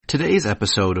Today's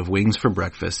episode of Wings for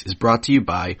Breakfast is brought to you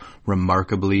by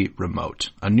Remarkably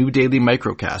Remote, a new daily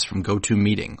microcast from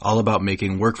GoToMeeting, all about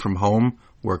making work from home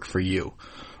work for you.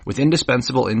 With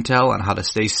indispensable intel on how to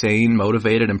stay sane,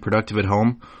 motivated, and productive at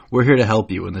home, we're here to help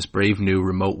you in this brave new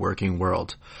remote working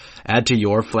world. Add to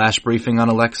your flash briefing on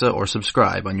Alexa or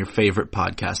subscribe on your favorite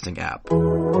podcasting app.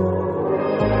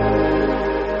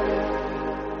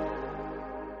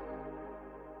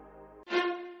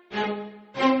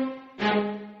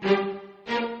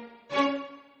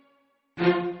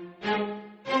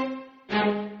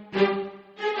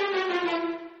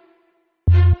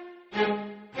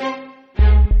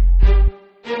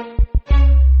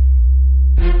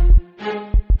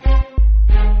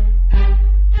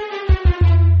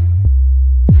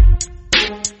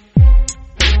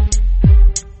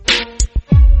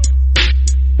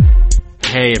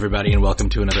 Hey everybody, and welcome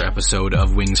to another episode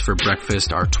of Wings for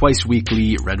Breakfast, our twice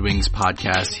weekly Red Wings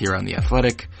podcast here on The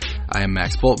Athletic. I am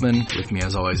Max Boltman. With me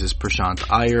as always is Prashant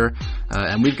Iyer,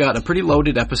 and we've got a pretty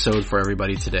loaded episode for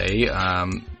everybody today.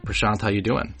 Prashant, how you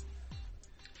doing?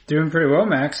 Doing pretty well,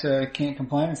 Max. Can't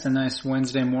complain. It's a nice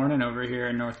Wednesday morning over here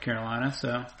in North Carolina,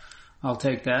 so I'll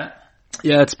take that.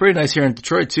 Yeah, it's pretty nice here in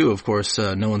Detroit too. Of course,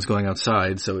 no one's going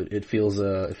outside, so it feels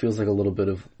like a little bit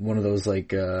of one of those you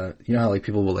know how like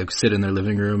people will like sit in their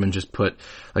living room and just put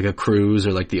like a cruise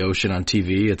or like the ocean on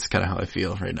TV. It's kind of how I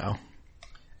feel right now.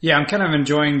 Yeah, I'm kind of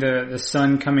enjoying the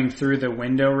sun coming through the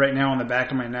window right now on the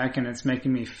back of my neck, and it's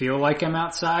making me feel like I'm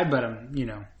outside, but I'm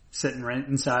sitting right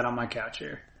inside on my couch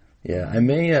here. Yeah, I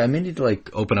may need to like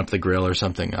open up the grill or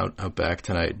something out back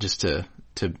tonight just to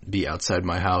be outside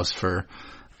my house for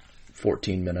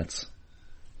 14 minutes.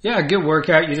 Yeah, good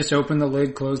workout. You just open the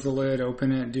lid, close the lid,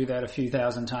 open it, do that a few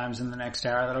thousand times in the next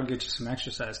hour. That'll get you some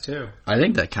exercise too. I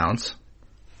think that counts.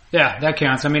 Yeah, that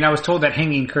counts. I mean, I was told that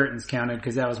hanging curtains counted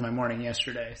because that was my morning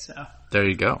yesterday. So there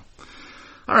you go.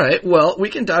 All right, well, we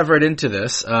can dive right into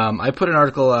this. I put an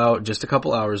article out just a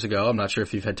couple hours ago. I'm not sure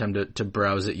if you've had time to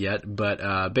browse it yet,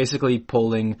 but basically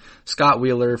polling Scott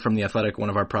Wheeler from The Athletic, one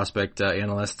of our prospect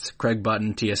analysts, Craig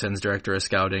Button, TSN's director of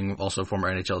scouting, also former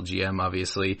NHL GM,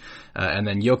 obviously, and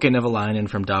then Jokke Nevalainen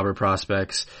from Dobber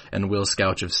Prospects and Will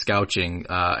Scouch of Scouching,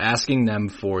 asking them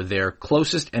for their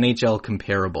closest NHL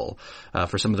comparable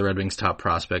for some of the Red Wings' top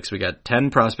prospects. We got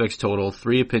 10 prospects total,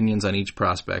 3 opinions on each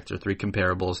prospect, or 3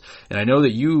 comparables, and I know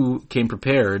that you came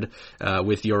prepared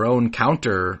with your own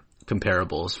counter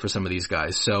comparables for some of these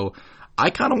guys. So I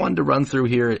kind of wanted to run through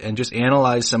here and just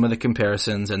analyze some of the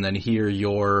comparisons and then hear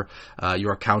your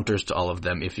counters to all of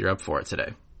them if you're up for it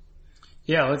today.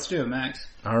 Yeah, let's do it, Max.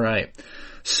 All right.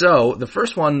 So the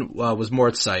first one was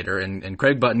Moritz Seider, and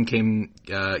Craig Button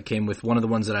came with one of the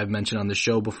ones that I've mentioned on the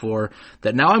show before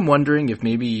that now I'm wondering if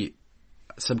maybe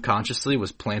subconsciously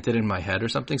was planted in my head or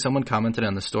something. Someone commented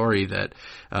on the story that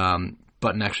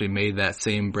Button actually made that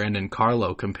same Brandon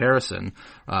Carlo comparison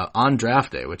on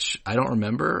draft day, which I don't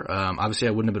remember. Obviously,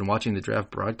 I wouldn't have been watching the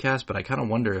draft broadcast, but I kind of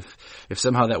wonder if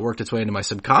somehow that worked its way into my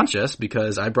subconscious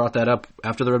because I brought that up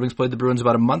after the Red Wings played the Bruins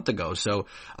about a month ago. So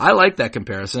I like that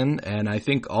comparison, and I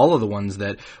think all of the ones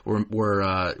that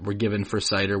were given for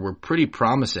Seider were pretty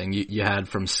promising. You had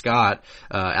from Scott,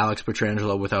 Alex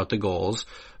Pietrangelo without the goals.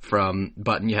 From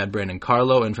Button, you had Brandon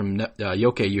Carlo, and from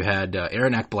Jokke, you had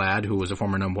Aaron Ekblad, who was a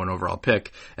former number 1 overall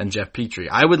pick, and Jeff Petrie.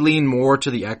 I would lean more to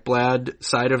the Ekblad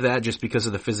side of that just because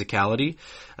of the physicality.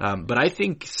 But I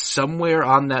think somewhere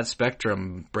on that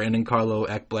spectrum, Brandon Carlo,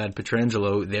 Ekblad,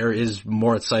 Pietrangelo, there is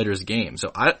Moritz Seider's game.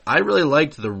 So I really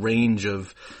liked the range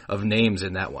of names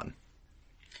in that one.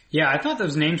 Yeah, I thought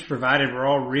those names provided were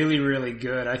all really, really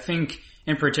good. I think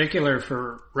in particular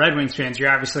for Red Wings fans, you're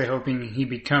obviously hoping he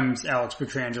becomes Alex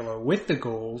Pietrangelo with the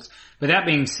goals. But that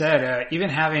being said, even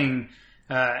having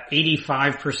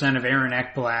 85% of Aaron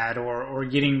Ekblad or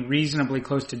getting reasonably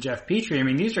close to Jeff Petrie, I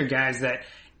mean, these are guys that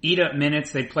eat up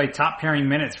minutes. They play top pairing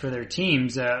minutes for their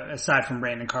teams, aside from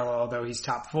Brandon Carlo, although he's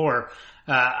top 4.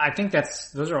 I think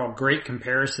those are all great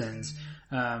comparisons.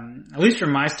 At least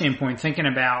from my standpoint, thinking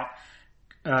about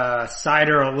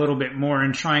Seider a little bit more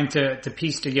and trying to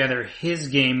piece together his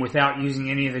game without using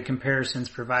any of the comparisons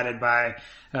provided by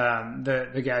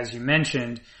the guys you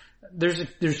mentioned.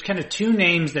 There's kind of 2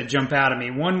 names that jump out at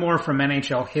me. One more from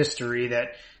NHL history that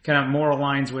kind of more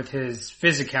aligns with his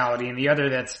physicality, and the other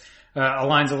that's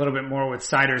aligns a little bit more with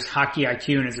Seider's hockey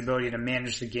IQ and his ability to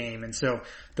manage the game. And so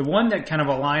the one that kind of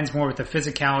aligns more with the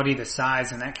physicality, the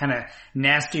size, and that kind of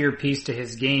nastier piece to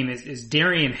his game is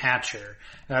Derian Hatcher,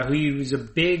 who was a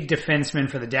big defenseman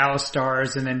for the Dallas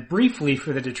Stars and then briefly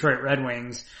for the Detroit Red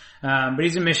Wings. But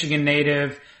he's a Michigan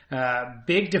native,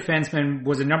 big defenseman,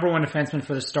 was a number 1 defenseman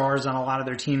for the Stars on a lot of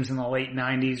their teams in the late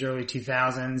 90s, early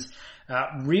 2000s.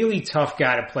 Really tough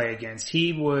guy to play against.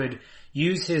 He would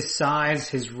use his size,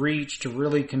 his reach to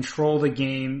really control the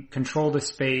game, control the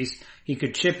space. He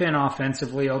could chip in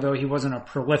offensively, although he wasn't a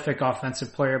prolific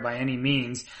offensive player by any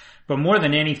means. But more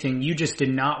than anything, you just did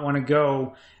not want to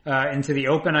go into the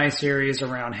open ice areas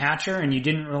around Hatcher, and you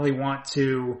didn't really want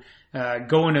to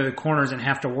go into the corners and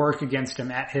have to work against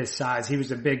him at his size. He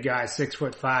was a big guy,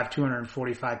 6'5",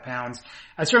 245 pounds.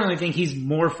 I certainly think he's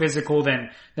more physical than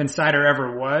Seider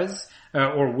ever was,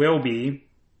 or will be.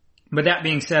 But that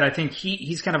being said, I think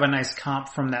he's kind of a nice comp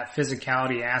from that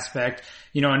physicality aspect.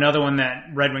 You know, another one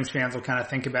that Red Wings fans will kind of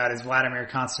think about is Vladimir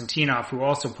Konstantinov, who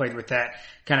also played with that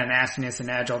kind of nastiness and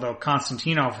edge. Although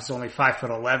Konstantinov is only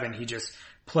 5'11", he just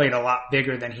played a lot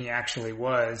bigger than he actually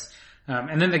was.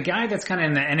 And then the guy that's kind of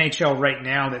in the NHL right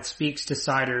now that speaks to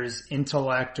Seider's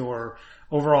intellect or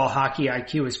overall hockey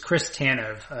IQ is Chris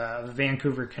Tanev, of the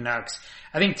Vancouver Canucks.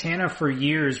 I think Tanev for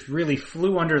years really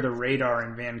flew under the radar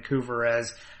in Vancouver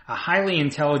as a highly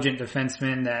intelligent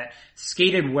defenseman that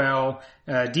skated well,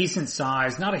 decent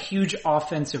size, not a huge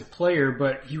offensive player,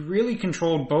 but he really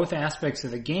controlled both aspects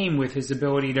of the game with his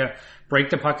ability to break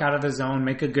the puck out of the zone,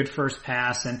 make a good first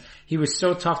pass, and he was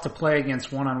so tough to play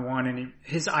against one-on-one, and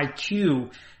his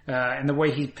IQ and the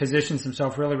way he positions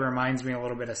himself really reminds me a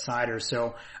little bit of Seider.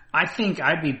 So I think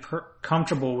I'd be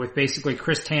comfortable with basically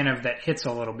Chris Tanev that hits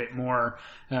a little bit more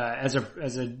as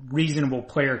a reasonable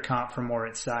player comp for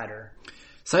Moritz Seider.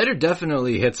 Seider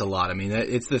definitely hits a lot. I mean,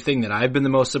 it's the thing that I've been the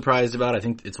most surprised about. I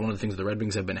think it's one of the things the Red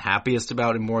Wings have been happiest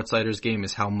about in Moritz Seider's game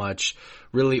is how much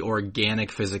really organic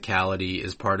physicality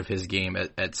is part of his game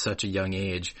at such a young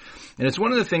age. And it's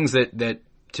one of the things that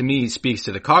to me speaks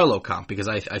to the Carlo comp, because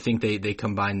I think they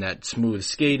combine that smooth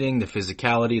skating, the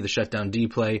physicality, the shutdown D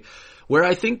play. Where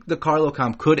I think the Carlo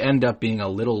comp could end up being a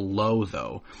little low,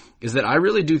 though, is that I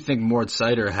really do think Moritz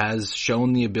Seider has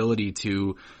shown the ability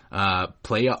to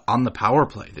play on the power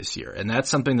play this year. And that's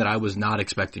something that I was not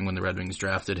expecting when the Red Wings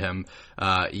drafted him.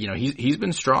 He's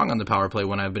been strong on the power play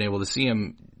when I've been able to see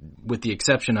him, with the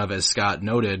exception of, as Scott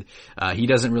noted, he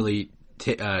doesn't really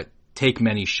take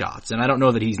many shots. And I don't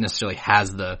know that he necessarily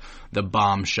has the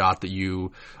bomb shot that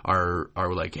you are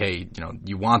like, hey,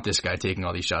 you want this guy taking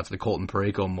all these shots, the Colton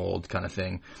Parayko mold kind of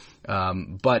thing.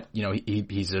 But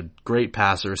he's a great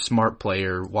passer, smart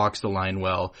player, walks the line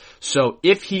well. So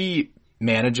if he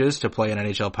manages to play an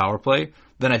NHL power play,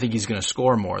 then I think he's going to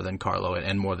score more than Carlo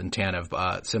and more than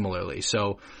Tanev, similarly.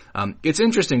 So, it's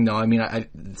interesting though. I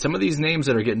mean, some of these names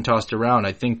that are getting tossed around,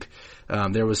 I think,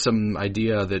 there was some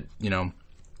idea that,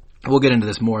 we'll get into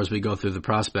this more as we go through the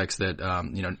prospects that,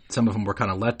 some of them were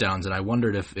kind of letdowns, and I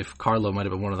wondered if Carlo might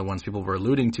have been one of the ones people were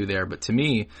alluding to there. But to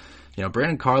me,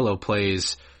 Brandon Carlo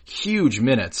plays huge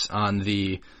minutes on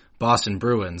the Boston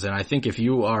Bruins, and I think if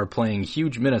you are playing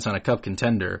huge minutes on a cup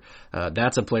contender,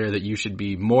 that's a player that you should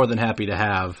be more than happy to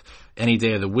have any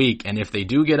day of the week. And if they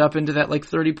do get up into that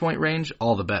 30-point range,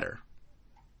 all the better.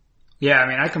 Yeah, I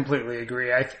mean, I completely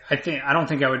agree. I don't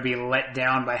think I would be let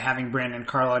down by having Brandon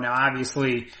Carlo. Now,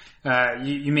 obviously,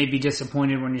 you may be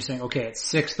disappointed when you're saying, okay, at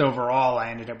 6th overall, I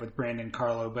ended up with Brandon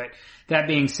Carlo. But that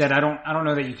being said, I don't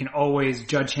know that you can always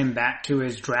judge him back to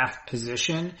his draft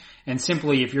position. And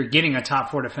simply, if you're getting a top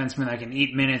 4 defenseman that can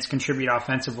eat minutes, contribute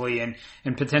offensively, and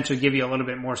potentially give you a little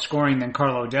bit more scoring than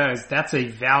Carlo does, that's a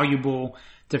valuable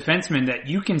defenseman that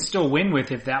you can still win with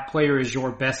if that player is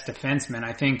your best defenseman.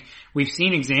 I think we've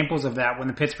seen examples of that when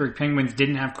the Pittsburgh Penguins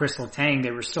didn't have Chris Letang.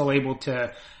 They were still able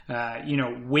to,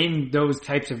 win those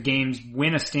types of games,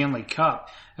 win a Stanley Cup,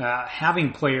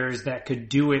 having players that could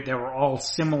do it that were all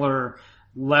similar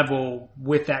level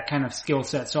with that kind of skill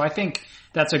set. So I think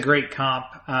that's a great comp.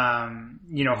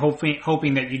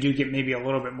 Hoping that you do get maybe a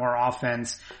little bit more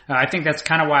offense. I think that's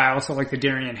kind of why I also like the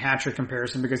Darian Hatcher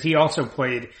comparison, because he also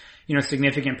played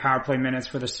significant power play minutes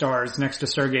for the Stars next to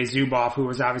Sergei Zubov, who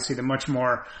was obviously the much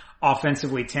more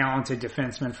offensively talented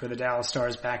defenseman for the Dallas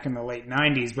Stars back in the late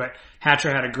 90s. But Hatcher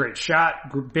had a great shot,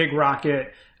 big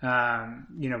rocket,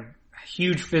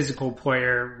 huge physical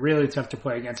player, really tough to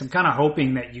play against. I'm kind of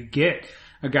hoping that you get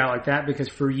a guy like that, because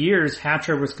for years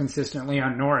Hatcher was consistently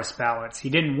on Norris ballots. He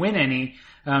didn't win any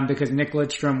because Nick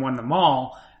Lidstrom won them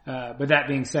all. But that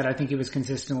being said, I think he was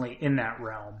consistently in that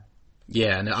realm.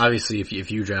 Yeah, and obviously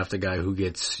if you draft a guy who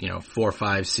gets, 4 or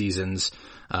 5 seasons,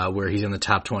 where he's in the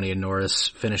top 20 in Norris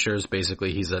finishers,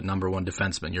 basically he's a number 1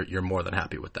 defenseman, you're more than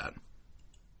happy with that.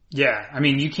 Yeah, I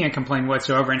mean, you can't complain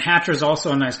whatsoever. And Hatcher's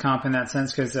also a nice comp in that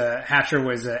sense, because Hatcher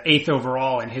was 8th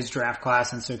overall in his draft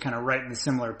class, and so kind of right in the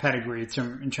similar pedigree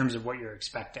in terms of what you're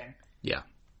expecting. Yeah.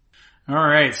 All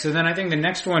right, so then I think the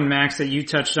next one, Max, that you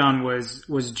touched on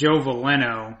was Joe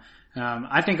Veleno.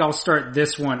 I think I'll start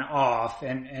this one off.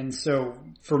 And so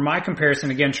for my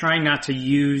comparison, again, trying not to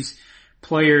use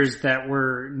players that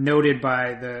were noted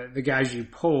by the guys you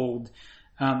polled,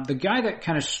 the guy that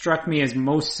kind of struck me as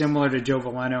most similar to Joe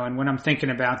Veleno, and when I'm thinking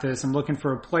about this, I'm looking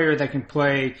for a player that can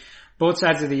play both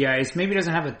sides of the ice. Maybe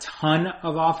doesn't have a ton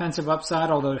of offensive upside,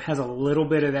 although it has a little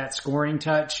bit of that scoring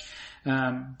touch.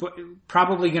 But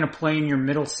probably going to play in your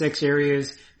middle six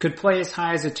areas. Could play as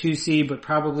high as a 2C, but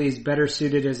probably is better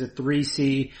suited as a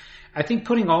 3C. I think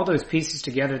putting all those pieces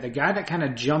together, the guy that kind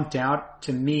of jumped out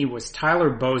to me was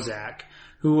Tyler Bozak,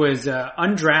 who was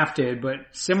undrafted, but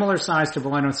similar size to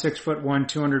Veleno, 6'1",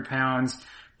 200 pounds.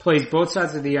 Plays both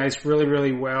sides of the ice really,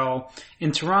 really well.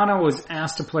 In Toronto, was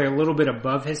asked to play a little bit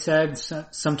above his head,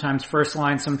 sometimes first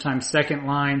line, sometimes second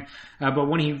line. But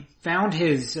when he found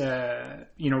his,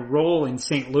 role in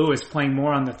St. Louis, playing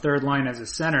more on the third line as a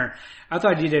center, I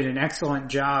thought he did an excellent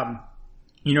job,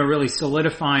 really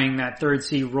solidifying that third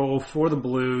C role for the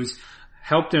Blues.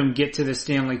 Helped him get to the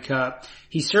Stanley Cup.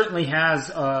 He certainly has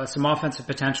some offensive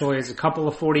potential. He has a couple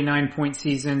of 49-point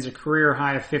seasons, a career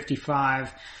high of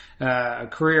 55. A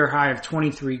career high of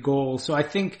 23 goals. So I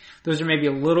think those are maybe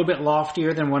a little bit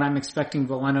loftier than what I'm expecting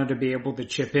Veleno to be able to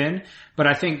chip in. But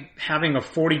I think having a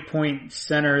 40-point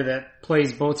center that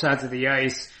plays both sides of the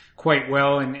ice quite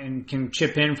well and can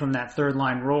chip in from that third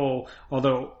line role,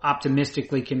 although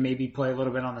optimistically can maybe play a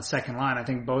little bit on the second line, I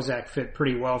think Bozak fit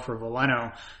pretty well for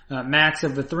Veleno. Max,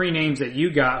 of the three names that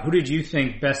you got, who did you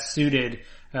think best suited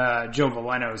Joe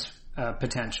Veleno's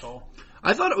potential?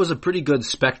 I thought it was a pretty good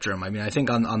spectrum. I mean, I think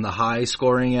on the high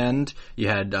scoring end, you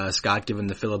had Scott given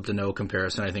the Phillip Danault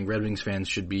comparison. I think Red Wings fans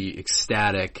should be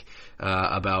ecstatic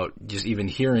about just even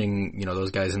hearing,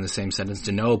 those guys in the same sentence.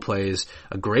 Danault plays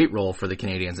a great role for the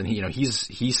Canadians, and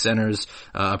he centers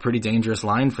a pretty dangerous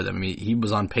line for them. I mean, he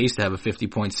was on pace to have a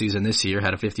 50-point season this year,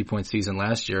 had a 50-point season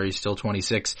last year. He's still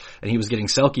 26, and he was getting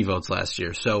Selke votes last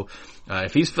year. So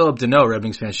if he's Phillip Danault, Red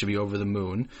Wings fans should be over the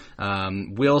moon.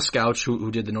 Will Scouch,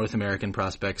 who did the North American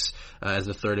prospects as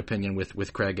the third opinion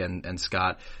with Craig and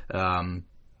Scott,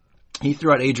 he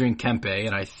threw out Adrian Kempe,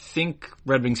 and I think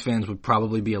Red Wings fans would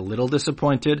probably be a little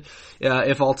disappointed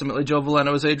if ultimately Joe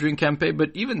Veleno is Adrian Kempe.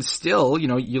 But even still,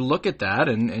 you look at that,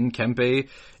 and Kempe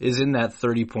is in that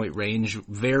 30-point range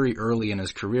very early in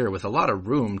his career with a lot of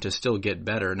room to still get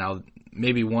better. Now,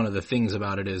 maybe one of the things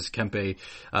about it is Kempe,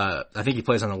 I think he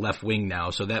plays on the left wing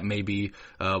now, so that may be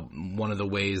one of the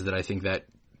ways that I think that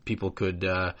people could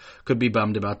be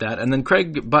bummed about that. And then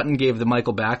Craig Button gave the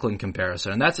Michael Backlund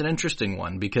comparison, and that's an interesting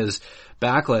one because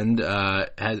Backlund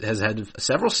has had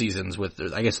several seasons with,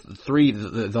 I guess,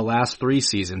 the last 3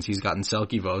 seasons he's gotten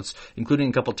Selke votes, including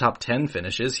a couple top 10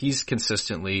 finishes. He's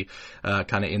consistently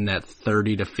kind of in that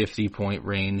 30 to 50 point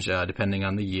range, depending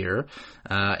on the year.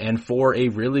 And for a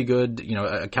really good,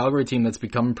 a Calgary team that's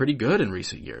become pretty good in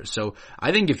recent years. So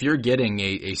I think if you're getting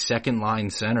a second line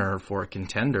center for a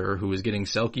contender who is getting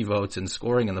Selke votes and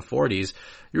scoring in the 40s,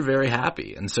 you're very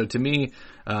happy. And so to me,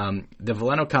 the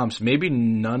Veleno comps, maybe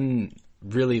none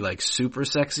really like super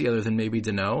sexy other than maybe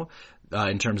Danault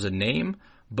in terms of name,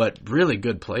 but really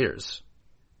good players.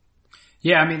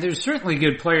 Yeah, I mean, there's certainly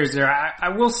good players there. I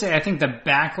will say I think the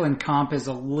Backlund comp is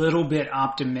a little bit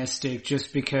optimistic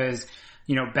just because,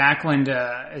 Backlund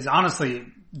has honestly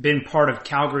been part of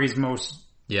Calgary's most,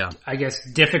 I guess,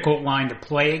 difficult line to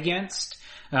play against.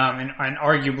 And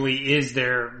arguably is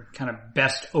their kind of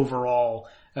best overall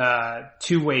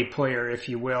two-way player, if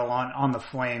you will, on the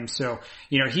Flames. So,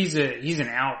 he's an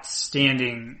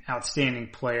outstanding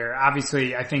player.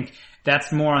 Obviously, I think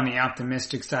that's more on the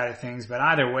optimistic side of things, but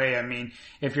either way, I mean,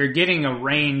 if you're getting a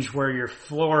range where your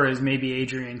floor is maybe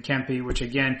Adrian Kempe, which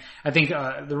again, I think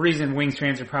the reason Wings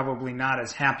fans are probably not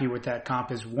as happy with that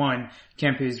comp is 1,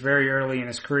 Kempe is very early in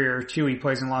his career. 2, he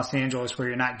plays in Los Angeles where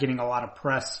you're not getting a lot of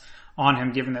press on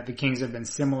him, given that the Kings have been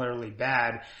similarly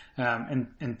bad.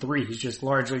 And 3, he just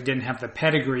largely didn't have the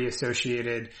pedigree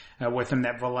associated with him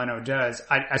that Veleno does.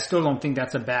 I still don't think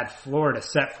that's a bad floor to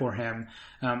set for him.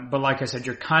 But like I said,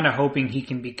 you're kind of hoping he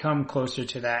can become closer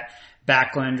to that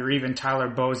Backlund or even Tyler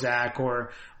Bozak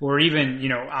or even,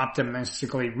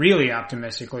 really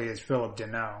optimistically is Phillip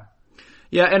Danault.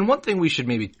 Yeah, and one thing we should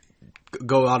maybe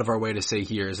go out of our way to say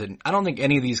here is that I don't think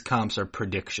any of these comps are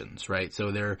predictions, right? So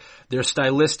they're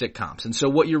stylistic comps. And so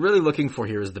what you're really looking for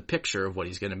here is the picture of what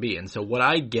he's going to be. And so what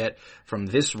I get from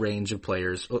this range of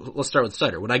players, let's start with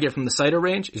Seider. What I get from the Seider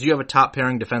range is you have a top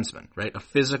pairing defenseman, right? A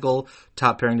physical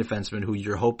top pairing defenseman who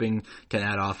you're hoping can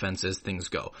add offense as things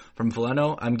go. From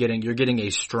Veleno, you're getting a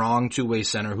strong two-way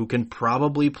center who can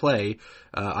probably play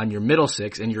on your middle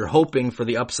six, and you're hoping for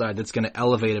the upside that's going to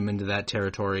elevate him into that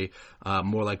territory,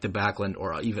 more like the Backlund Backlund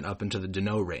or even up into the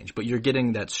Deneau range. But you're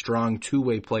getting that strong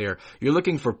two-way player. You're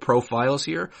looking for profiles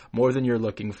here more than you're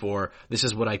looking for, this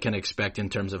is what I can expect in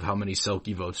terms of how many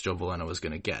Selke votes Joe Veleno is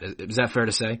going to get. Is that fair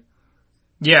to say?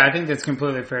 Yeah, I think that's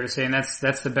completely fair to say, and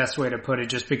that's the best way to put it,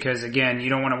 just because, again,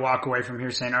 you don't want to walk away from here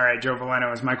saying, all right, Joe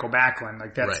Veleno is Michael Backlund.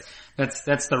 Like,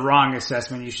 that's the wrong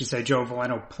assessment. You should say Joe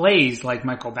Veleno plays like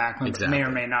Michael Backlund, exactly, but may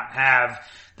or may not have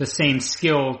the same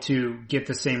skill to get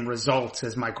the same results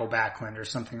as Michael Backlund or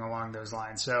something along those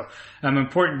lines. So,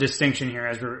 important distinction here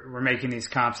as we're making these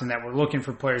comps, and that we're looking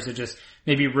for players that just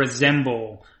maybe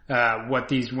resemble what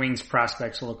these Wings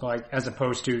prospects look like, as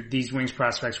opposed to these Wings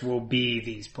prospects will be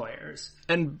these players.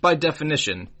 And by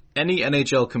definition, any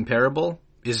NHL comparable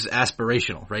is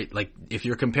aspirational, right? Like, if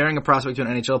you're comparing a prospect to an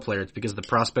NHL player, it's because the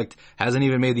prospect hasn't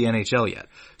even made the NHL yet.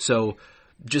 So,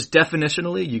 just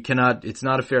definitionally, it's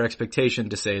not a fair expectation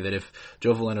to say that if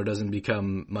Joe Veleno doesn't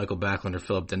become Michael Backlund or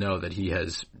Phillip Deneau that he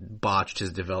has botched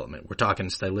his development. We're talking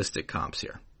stylistic comps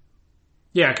here.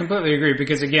 Yeah, I completely agree,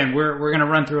 because again, we're going to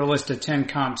run through a list of 10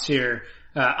 comps here.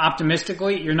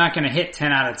 Optimistically, you're not going to hit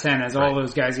 10 out of 10 as all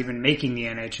those guys even making the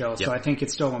NHL. So I think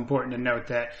it's still important to note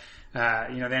that, the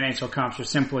NHL comps are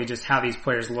simply just how these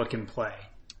players look and play.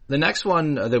 The next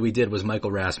one that we did was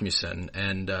Michael Rasmussen,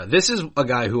 and this is a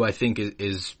guy who I think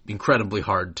is incredibly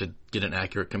hard to get an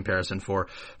accurate comparison for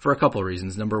a couple of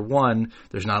reasons. Number one,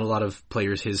 there's not a lot of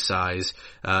players his size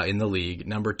in the league.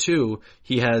 Number two,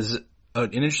 he has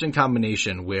an interesting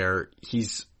combination where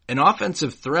he's an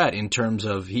offensive threat in terms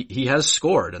of he has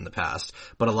scored in the past,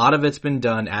 but a lot of it's been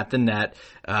done at the net.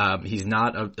 He's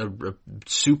not a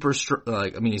super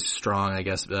he's strong, I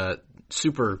guess,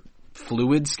 super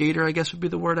fluid skater, I guess would be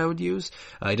the word I would use.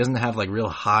 He doesn't have like real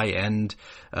high-end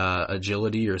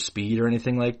agility or speed or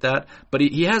anything like that, but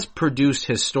he has produced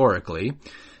historically,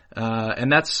 and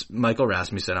that's Michael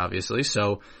Rasmussen, obviously.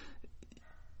 So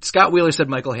Scott Wheeler said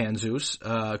Michael Handzus.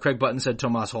 Craig Button said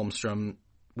Tomas Holmstrom.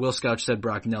 Will Scouch said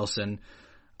Brock Nelson.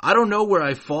 I don't know where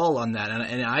I fall on that,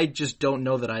 and I just don't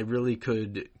know that I really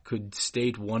could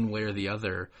state one way or the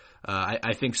other.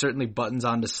 I think certainly Button's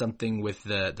onto something with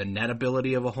the net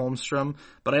ability of a Holmstrom,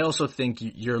 but I also think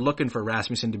you're looking for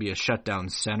Rasmussen to be a shutdown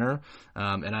center,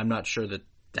 and I'm not sure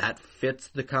that fits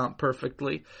the comp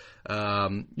perfectly.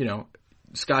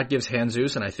 Scott gives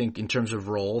Handzus, and I think in terms of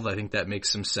role, I think that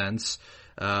makes some sense.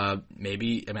 I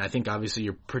think obviously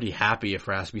you're pretty happy if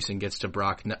Rasmussen gets to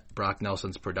Brock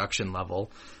Nelson's production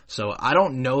level. So I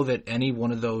don't know that any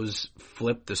one of those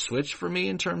flipped the switch for me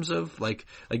in terms of like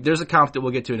there's a comp that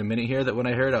we'll get to in a minute here that when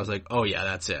I heard I was like, oh yeah,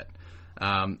 that's it.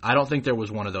 I don't think there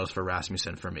was one of those for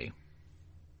Rasmussen for me.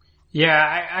 Yeah,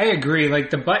 I agree.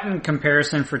 Like the Button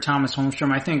comparison for Thomas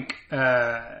Holmstrom, I think,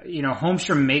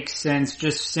 Holmstrom makes sense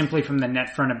just simply from the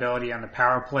net front ability on the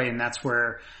power play, and that's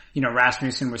where,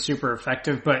 Rasmussen was super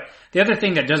effective. But the other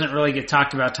thing that doesn't really get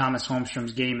talked about Thomas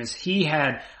Holmstrom's game is he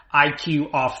had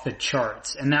IQ off the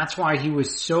charts, and that's why he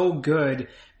was so good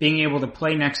being able to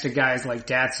play next to guys like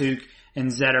Datsyuk and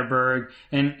Zetterberg,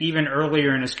 and even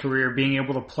earlier in his career being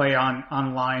able to play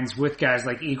on lines with guys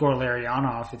like Igor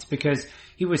Larionov. It's because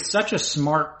he was such a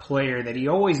smart player that he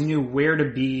always knew where to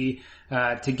be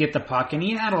to get the puck, and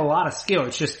he had a lot of skill.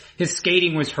 It's just his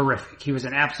skating was horrific. He was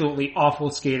an absolutely awful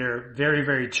skater, very,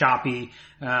 very choppy,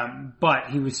 but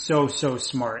he was so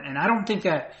smart. And I don't think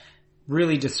that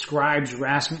really describes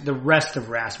the rest of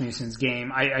Rasmussen's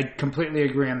game. I completely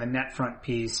agree on the net front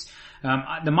piece.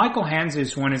 The Michael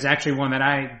Handzus one is actually one that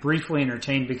I briefly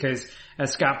entertained because,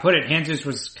 as Scott put it, Handzus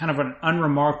was kind of an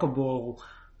unremarkable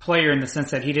player in the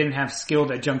sense that he didn't have skill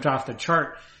that jumped off the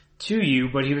chart to you,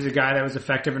 but he was a guy that was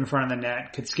effective in front of the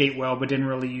net, could skate well, but didn't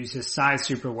really use his size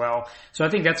super well. So I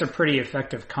think that's a pretty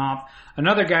effective comp.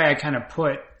 Another guy I kind of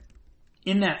put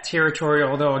in that territory,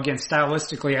 although again,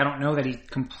 stylistically, I don't know that he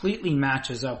completely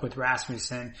matches up with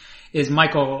Rasmussen, is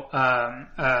Martin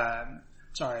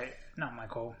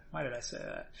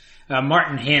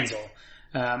Hanzal.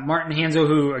 Martin Hanzal,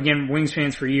 who again, Wings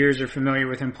fans for years are familiar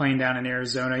with him playing down in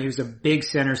Arizona. He was a big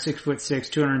center,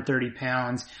 6'6", 230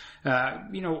 pounds.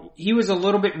 He was a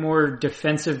little bit more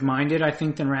defensive minded, I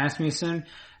think, than Rasmussen.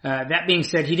 That being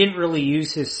said, he didn't really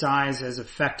use his size as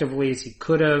effectively as he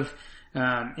could have,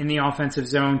 in the offensive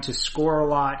zone to score a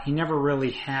lot. He never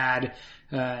really had,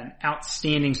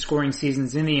 outstanding scoring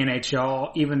seasons in the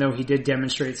NHL, even though he did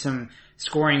demonstrate some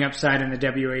scoring upside in the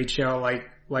WHL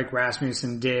like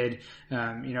Rasmussen did.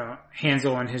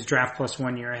 Hanzal in his draft plus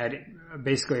 1 year had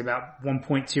basically about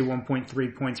 1.2,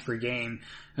 1.3 points per game,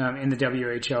 in the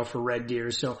WHL for Red Deer.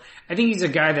 So I think he's a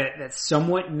guy that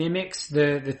somewhat mimics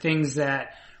the things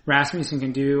that Rasmussen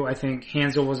can do. I think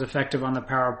Hansel was effective on the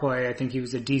power play. I think he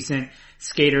was a decent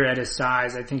skater at his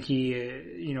size. I think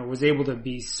he, was able to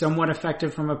be somewhat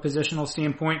effective from a positional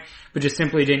standpoint, but just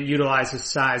simply didn't utilize his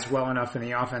size well enough in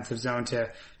the offensive zone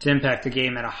to impact the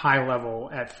game at a high level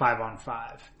at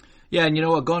 5-on-5. Yeah, and you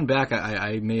know what? Going back,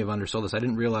 I may have undersold this. I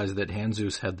didn't realize that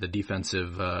Jesus had the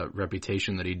defensive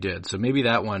reputation that he did. So maybe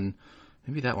that one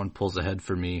pulls ahead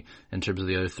for me in terms of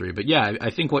the other three. But yeah, I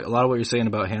think a lot of what you're saying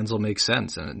about Hansel makes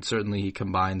sense, and certainly he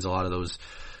combines a lot of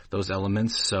those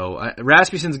elements. So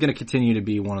Rasmussen's going to continue to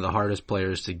be one of the hardest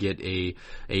players to get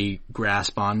a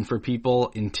grasp on for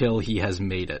people until he has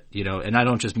made it. And I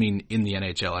don't just mean in the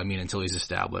NHL. I mean until he's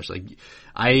established. Like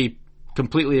I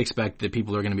completely expect that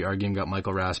people are going to be arguing about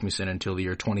Michael Rasmussen until the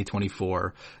year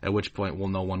 2024, at which point we'll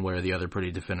know one way or the other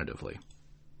pretty definitively.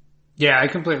 Yeah, I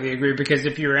completely agree, because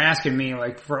if you were asking me,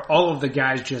 like, for all of the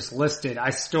guys just listed,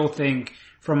 I still think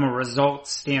from a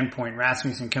results standpoint,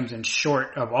 Rasmussen comes in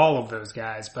short of all of those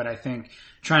guys, but I think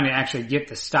trying to actually get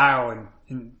the style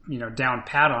and down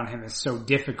pat on him is so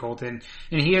difficult, and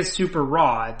he is super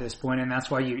raw at this point, and that's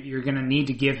why you're going to need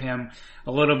to give him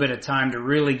a little bit of time to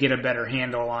really get a better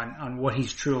handle on what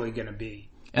he's truly going to be.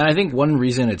 And I think one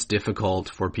reason it's difficult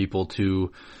for people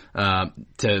to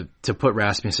put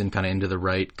Rasmussen kind of into the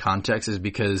right context is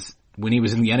because when he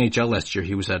was in the NHL last year,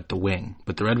 he was at the wing,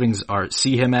 but the Red Wings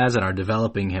see him as and are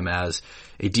developing him as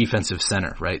a defensive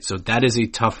center, right? So that is a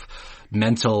tough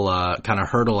mental kind of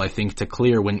hurdle, I think, to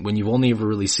clear when you've only ever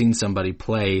really seen somebody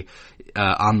play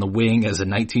on the wing as a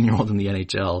 19-year-old in the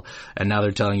NHL, and now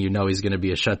they're telling you, no, he's going to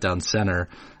be a shutdown center.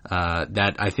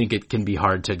 That I think it can be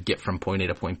hard to get from point A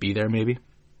to point B there, maybe.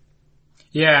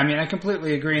 Yeah, I mean, I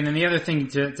completely agree. And then the other thing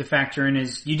to factor in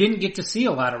is you didn't get to see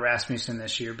a lot of Rasmussen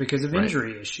this year because of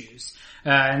injury issues.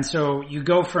 And so you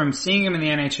go from seeing him in the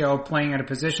NHL playing at a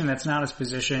position that's not his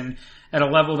position at a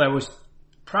level that was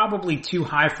probably too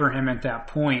high for him at that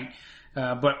point,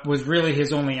 but was really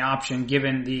his only option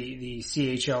given the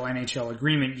CHL NHL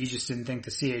agreement. You just didn't think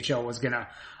the CHL was going to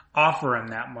offer him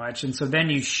that much. And so then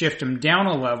you shift him down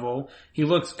a level. He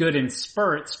looks good in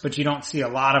spurts, but you don't see a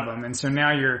lot of them. And so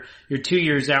now you're 2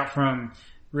 years out from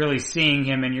really seeing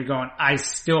him, and you're going, I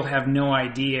still have no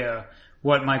idea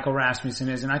what Michael Rasmussen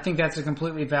is. And I think that's a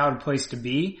completely valid place to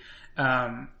be.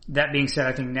 That being said,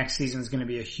 I think next season is going to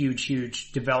be a huge,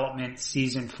 huge development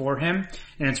season for him,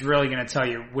 and it's really going to tell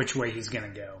you which way he's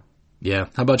going to go. Yeah.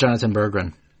 How about Jonathan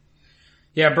Berggren?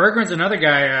 Yeah, Berggren's another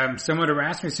guy, similar to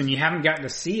Rasmussen. You haven't gotten to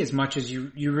see as much as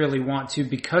you really want to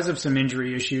because of some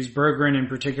injury issues. Berggren in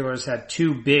particular has had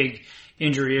 2 big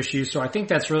injury issues, so I think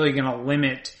that's really going to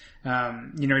limit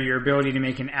your ability to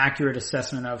make an accurate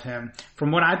assessment of him.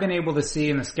 From what I've been able to see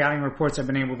in the scouting reports I've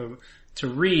been able to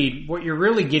read, what you're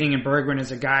really getting in Berggren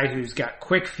is a guy who's got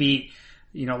quick feet,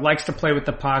 likes to play with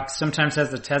the puck, sometimes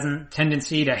has the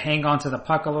tendency to hang on to the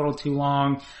puck a little too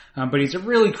long, but he's a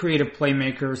really creative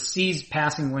playmaker, sees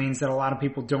passing lanes that a lot of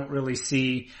people don't really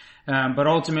see, but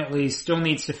ultimately still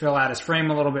needs to fill out his frame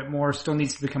a little bit more, still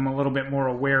needs to become a little bit more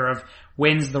aware of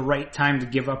when's the right time to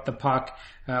give up the puck,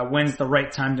 when's the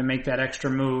right time to make that extra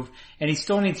move, and he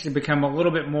still needs to become a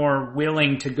little bit more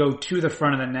willing to go to the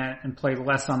front of the net and play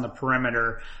less on the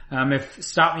perimeter.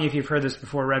 Stop me if you've heard this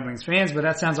before, Red Wings fans, but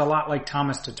that sounds a lot like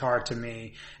Thomas Tatar to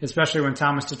me, especially when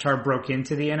Thomas Tatar broke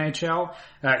into the NHL.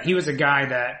 He was a guy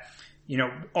that,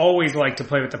 always liked to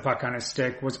play with the puck on his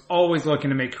stick, was always looking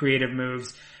to make creative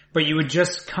moves, but you would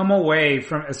just come away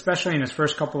from, especially in his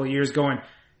first couple of years, going,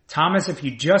 Thomas, if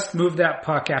you just moved that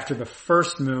puck after the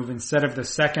first move instead of the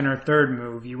second or third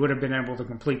move, you would have been able to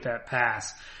complete that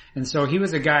pass. And so he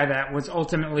was a guy that was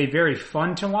ultimately very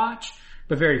fun to watch,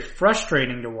 but very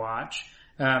frustrating to watch,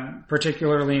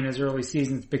 particularly in his early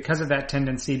seasons because of that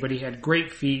tendency. But he had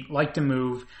great feet, liked to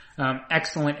move,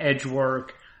 excellent edge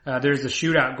work. There's a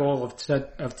shootout goal of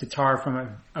Tatar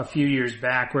from a few years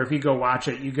back where if you go watch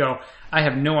it, you go, I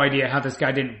have no idea how this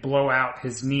guy didn't blow out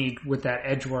his knee with that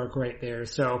edge work right there.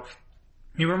 So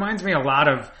he reminds me a lot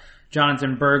of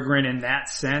Jonathan Berggren in that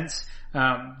sense.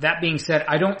 That being said,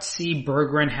 I don't see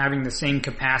Berggren having the same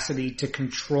capacity to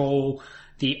control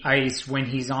the ice when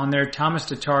he's on there. Thomas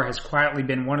Tatar has quietly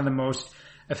been one of the most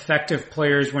effective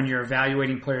players when you're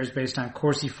evaluating players based on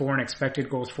Corsi for and expected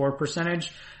goals for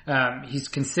percentage. He's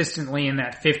consistently in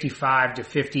that 55 to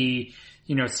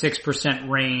 56%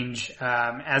 range,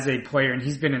 as a player, and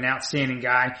he's been an outstanding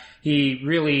guy. He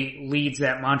really leads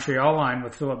that Montreal line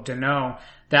with Philip Deneau.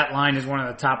 That line is one of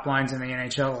the top lines in the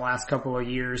NHL the last couple of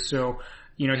years. So,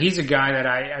 he's a guy that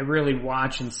I really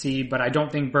watch and see, but I don't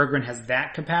think Berggren has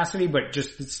that capacity, but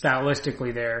just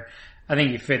stylistically there, I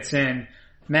think he fits in.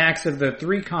 Max, of the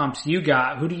 3 comps you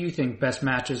got, who do you think best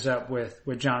matches up with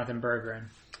Jonathan Berggren?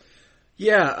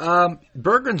 Yeah,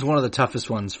 Berggren's one of the toughest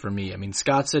ones for me. I mean,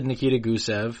 Scott said Nikita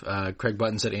Gusev, Craig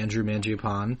Button said Andrew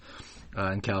Mangiapane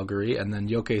in Calgary, and then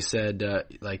Yoke said,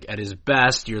 like, at his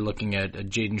best, you're looking at a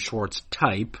Jaden Schwartz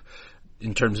type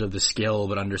in terms of the skill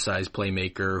of an undersized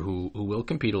playmaker who will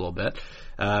compete a little bit.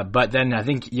 But then I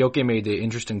think Yoke made the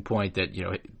interesting point that, you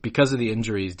know, because of the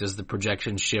injuries, does the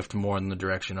projection shift more in the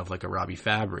direction of like a Robbie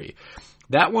Fabry?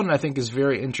 That one I think is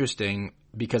very interesting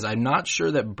because I'm not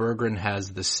sure that Berggren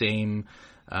has the same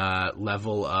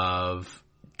level of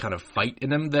kind of fight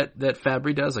in him that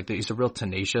Fabry does. Like, he's a real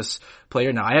tenacious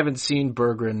player. Now, I haven't seen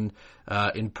Berggren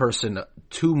in person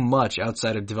too much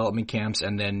outside of development camps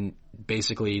and then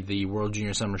basically the World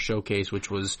Junior Summer Showcase, which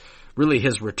was really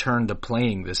his return to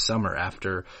playing this summer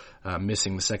after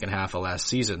missing the second half of last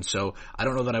season. So I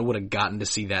don't know that I would have gotten to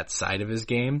see that side of his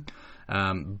game.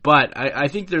 But I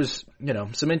think there's, you know,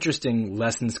 some interesting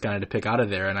lessons kind of to pick out of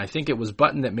there. And I think it was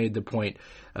Button that made the point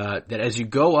that as you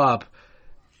go up,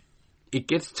 it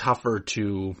gets tougher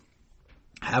to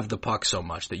have the puck so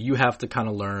much that you have to kind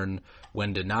of learn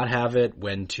when to not have it,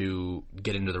 when to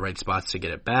get into the right spots to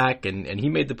get it back. And he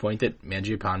made the point that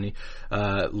Mangiapane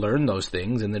learned those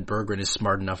things and that Berggren is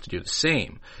smart enough to do the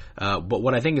same. But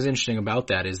what I think is interesting about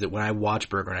that is that when I watch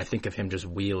Berggren, I think of him just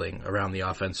wheeling around the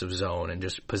offensive zone and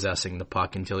just possessing the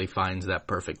puck until he finds that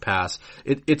perfect pass.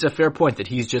 It's a fair point that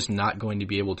he's just not going to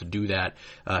be able to do that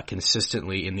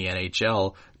consistently in the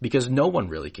NHL because no one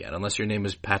really can, unless your name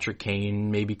is Patrick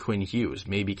Kane, maybe Quinn Hughes,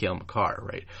 maybe Cale Makar,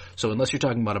 right? So unless you're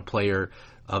talking about a player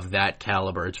of that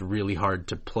caliber, it's really hard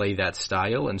to play that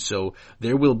style, and so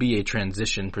there will be a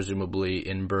transition, presumably,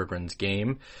 in Berggren's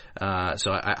game.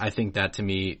 So I think that, to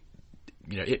me,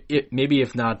 you know, it maybe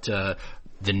if not the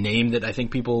name that I think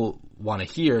people want to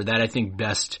hear, that I think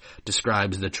best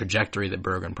describes the trajectory that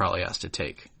Berggren probably has to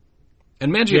take.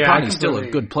 And Mangiapane is still a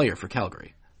good player for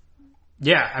Calgary.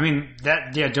 Yeah, I mean,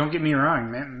 don't get me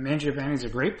wrong. Mangiapane is a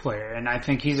great player, and I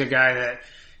think he's a guy that,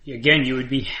 again, you would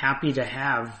be happy to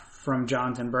have from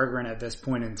Jonathan Berggren at this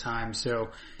point in time. So,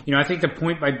 you know, I think the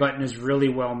point by Button is really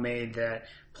well made that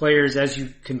players, as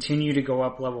you continue to go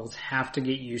up levels, have to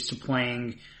get used to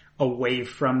playing away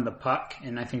from the puck.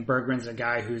 And I think Berggren's a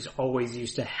guy who's always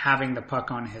used to having the puck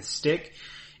on his stick.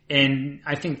 And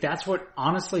I think that's what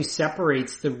honestly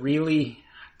separates the really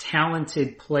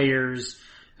talented players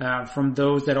from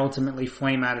those that ultimately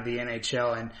flame out of the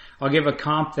NHL. And I'll give a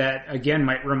comp that, again,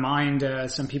 might remind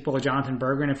some people of Jonathan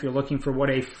Berggren if you're looking for what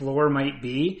a floor might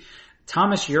be.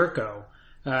 Thomas Jurko.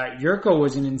 Jurko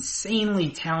was an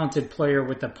insanely talented player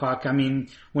with the puck. I mean,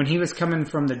 when he was coming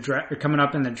up in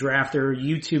the draft, there were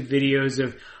YouTube videos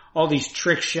of all these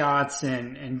trick shots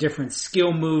and different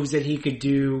skill moves that he could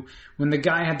do. When the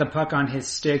guy had the puck on his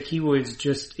stick, he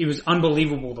was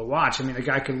unbelievable to watch. I mean, the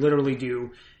guy could literally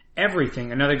do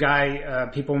everything. Another guy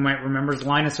people might remember is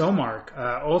Linus Omark,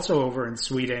 also over in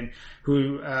Sweden,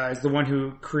 who is the one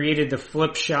who created the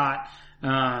flip shot,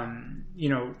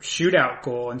 shootout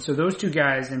goal. And so those two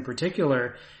guys in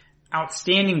particular,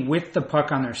 outstanding with the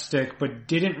puck on their stick, but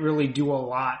didn't really do a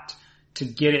lot to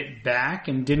get it back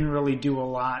and didn't really do a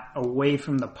lot away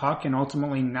from the puck. And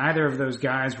ultimately, neither of those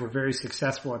guys were very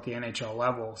successful at the NHL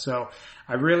level. So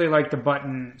I really like the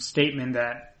Button statement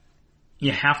that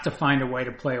you have to find a way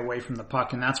to play away from the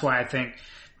puck. And that's why I think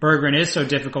Berggren is so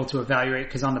difficult to evaluate,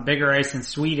 because on the bigger ice in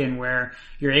Sweden, where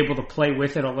you're able to play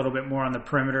with it a little bit more on the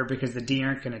perimeter because the D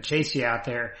aren't going to chase you out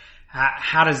there,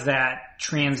 how does that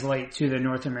translate to the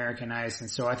North American ice? And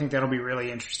so I think that'll be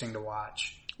really interesting to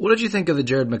watch. What did you think of the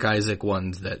Jared McIsaac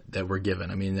ones that were given?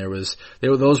 I mean, those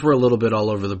were a little bit all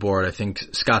over the board. I think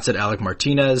Scott said Alec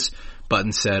Martinez,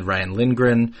 Button said Ryan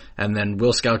Lindgren, and then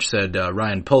Will Scouch said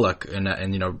Ryan Pulock.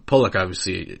 And you know, Pulock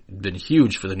obviously been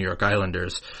huge for the New York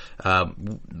Islanders.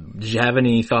 Did you have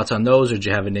any thoughts on those, or did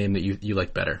you have a name that you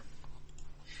like better?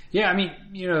 Yeah, I mean,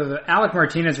 you know, the Alec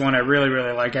Martinez one I really,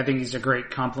 really like. I think he's a great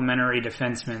complementary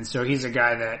defenseman. So he's a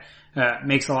guy that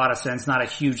makes a lot of sense, not a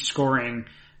huge scoring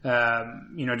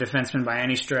defenseman by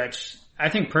any stretch. I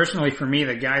think personally for me,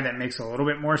 the guy that makes a little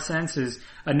bit more sense is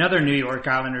another New York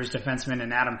Islanders defenseman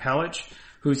in Adam Pelech,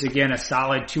 who's again a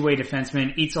solid two-way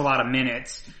defenseman, eats a lot of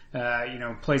minutes,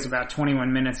 plays about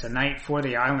 21 minutes a night for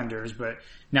the Islanders, but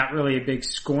not really a big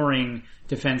scoring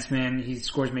defenseman. He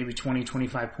scores maybe 20,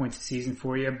 25 points a season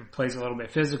for you, but plays a little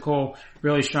bit physical,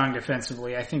 really strong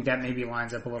defensively. I think that maybe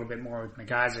lines up a little bit more with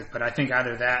McIsaac, but I think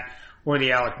either that or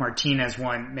the Alec Martinez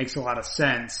one makes a lot of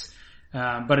sense.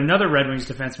 But another Red Wings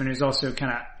defenseman who's also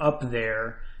kind of up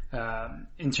there,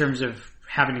 in terms of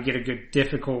having to get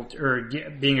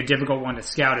being a difficult one to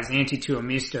scout is Antti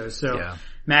Tuomisto. So, yeah.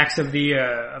 Max, of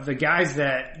the guys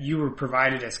that you were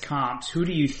provided as comps, who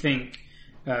do you think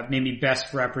maybe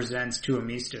best represents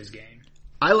Tuomisto's game.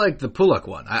 I like the Pulock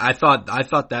one. I thought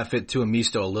that fit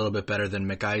Tuomisto a little bit better than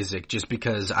McIsaac, just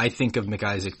because I think of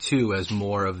McIsaac too as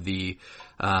more of the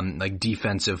like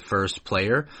defensive first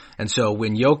player. And so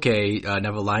when Joke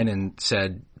Nevalainen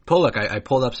said Pulock, I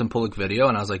pulled up some Pulock video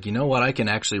and I was like, you know what? I can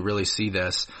actually really see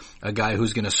this. A guy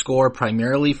who's going to score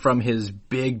primarily from his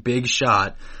big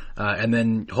shot. And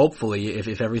then hopefully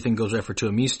if everything goes right for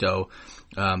Tuomisto,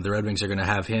 the Red Wings are going to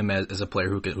have him as a player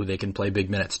who they can play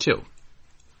big minutes too.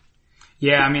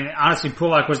 Yeah, I mean, honestly,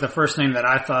 Pulock was the first name that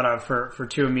I thought of for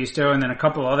Tuomisto, and then a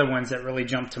couple other ones that really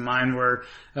jumped to mind were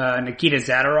Nikita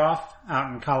Zadorov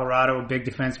out in Colorado, a big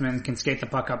defenseman, can skate the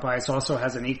puck up ice, also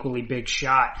has an equally big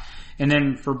shot. And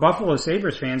then for Buffalo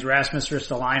Sabres fans, Rasmus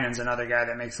Ristolainen's another guy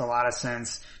that makes a lot of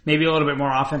sense. Maybe a little bit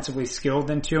more offensively skilled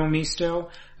than Tuomisto,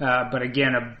 but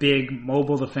again, a big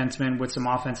mobile defenseman with some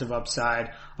offensive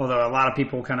upside, although a lot of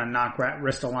people kind of knock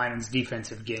Ristolainen's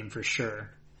defensive game for sure.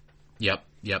 Yep.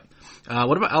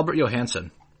 What about Albert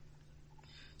Johansson?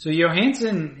 So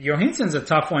Johansson's a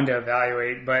tough one to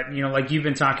evaluate, but like you've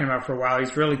been talking about for a while,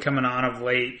 he's really coming on of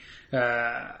late.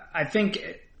 I think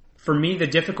for me, the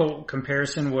difficult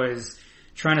comparison was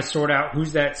trying to sort out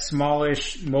who's that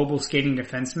smallish mobile skating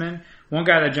defenseman. One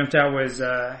guy that jumped out was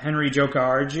Henri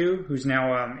Jokiharju, who's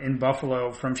now in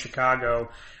Buffalo from Chicago.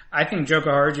 I think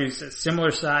Jokiharju's a similar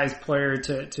sized player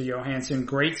to Johansson,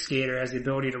 great skater, has the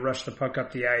ability to rush the puck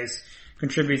up the ice,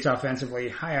 contributes offensively,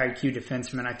 high IQ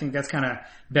defenseman. I think that's kind of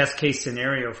best case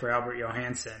scenario for Albert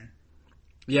Johansson.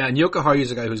 Yeah, and Jokiharju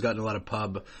is a guy who's gotten a lot of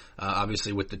pub,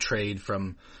 obviously with the trade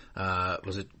from,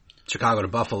 was it Chicago to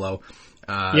Buffalo?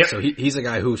 Yep. So he's a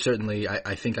guy who certainly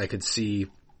I think I could see,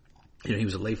 he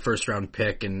was a late first round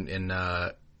pick and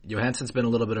Johansson's been a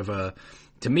little bit of a,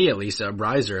 to me at least, a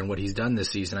riser in what he's done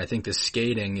this season. I think the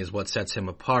skating is what sets him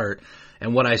apart.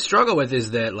 And what I struggle with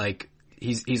is that like,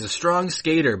 he's a strong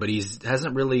skater, but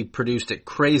hasn't really produced at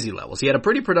crazy levels. He had a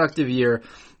pretty productive year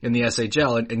in the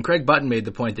SHL, and Craig Button made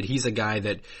the point that he's a guy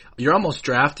that you're almost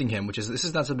drafting him, this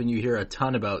is not something you hear a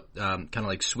ton about, kind of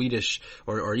like Swedish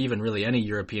or even really any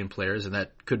European players, and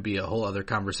that could be a whole other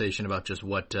conversation about just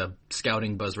what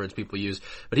scouting buzzwords people use.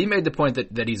 But he made the point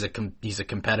that he's a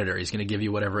competitor. He's going to give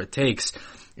you whatever it takes.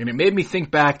 And it made me think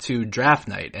back to draft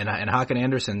night and Håkan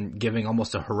Andersson giving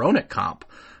almost a Hronek comp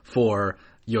for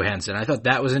Johansson. I thought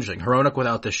that was interesting. Hronek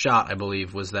without the shot, I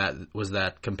believe, was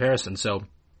that comparison. So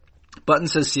Button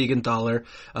says Siegenthaler.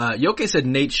 Joke said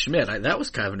Nate Schmidt. That was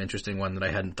kind of an interesting one that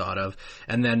I hadn't thought of.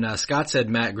 And then Scott said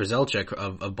Matt Grzelcyk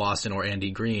of Boston or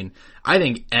Andy Green. I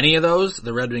think any of those,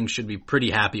 the Red Wings should be pretty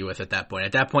happy with at that point.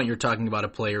 At that point, you're talking about a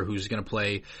player who's going to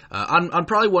play on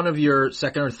probably one of your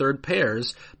second or third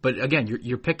pairs. But again,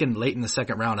 you're picking late in the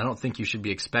second round. I don't think you should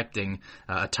be expecting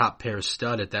a top pair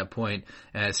stud at that point.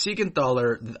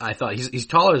 Siegenthaler, I thought he's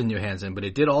taller than Johansson, but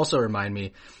it did also remind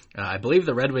me. I believe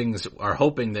the Red Wings are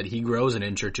hoping that he grows an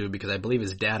inch or two because I believe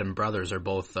his dad and brothers are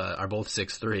both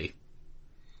 6'3".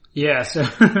 Yeah, so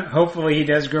hopefully he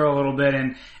does grow a little bit,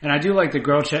 and I do like the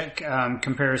Grzelcyk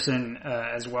comparison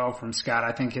as well from Scott.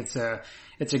 I think it's a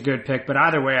good pick, but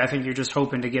either way, I think you're just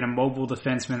hoping to get a mobile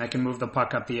defenseman that can move the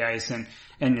puck up the ice and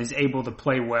is able to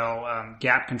play well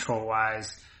gap control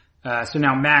wise. So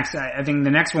now Max, I think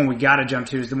the next one we got to jump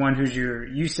to is the one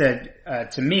you said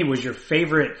to me was your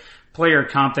favorite player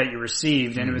comp that you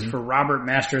received, and it was for Robert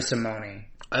Mastrosimone.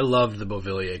 I loved the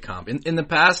Beauvillier comp. In the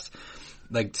past,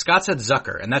 like Scott said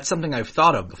Zucker, and that's something I've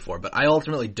thought of before, but I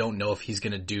ultimately don't know if he's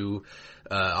going to do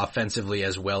offensively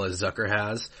as well as Zucker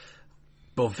has.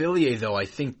 Beauvillier, though, I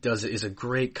think is a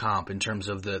great comp in terms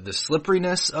of the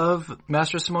slipperiness of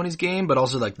Mastrosimone's game, but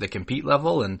also like the compete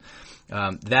level, and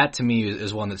that to me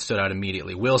is one that stood out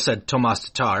immediately. Will said Tomas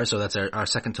Tatar, so that's our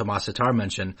second Tomas Tatar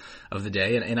mention of the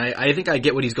day, and I think I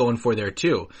get what he's going for there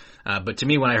too. But to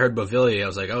me, when I heard Beauvillier, I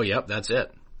was like, oh, yep, that's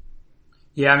it.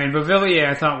 Yeah, I mean, Beauvillier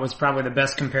I thought was probably the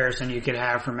best comparison you could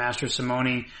have for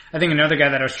Mastrosimone. I think another guy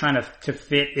that I was trying to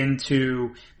fit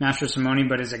into Mastrosimone,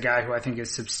 but is a guy who I think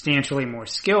is substantially more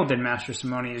skilled than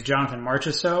Mastrosimone, is Jonathan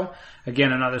Marchessault.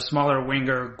 Again, another smaller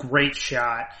winger, great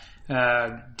shot,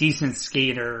 decent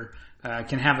skater,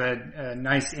 can have a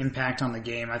nice impact on the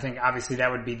game. I think obviously that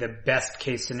would be the best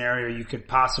case scenario you could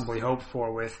possibly hope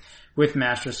for with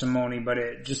Mastrosimone, but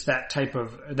just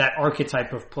that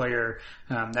archetype of player,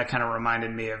 that kind of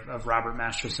reminded me of Robert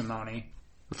Mastrosimone.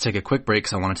 Let's take a quick break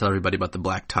because I want to tell everybody about the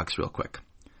Black Tux real quick.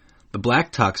 The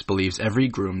Black Tux believes every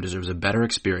groom deserves a better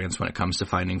experience when it comes to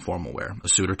finding formal wear, a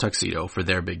suit or tuxedo, for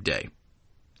their big day.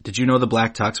 Did you know the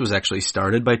Black Tux was actually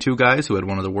started by two guys who had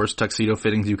one of the worst tuxedo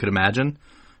fittings you could imagine?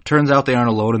 Turns out they aren't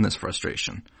alone in this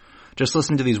frustration. Just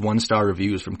listen to these 1-star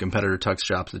reviews from competitor tux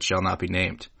shops that shall not be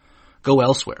named. Go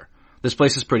elsewhere. This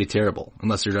place is pretty terrible,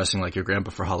 unless you're dressing like your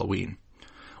grandpa for Halloween.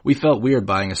 We felt weird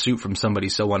buying a suit from somebody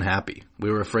so unhappy.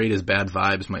 We were afraid his bad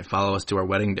vibes might follow us to our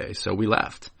wedding day, so we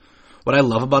left. What I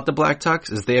love about the Black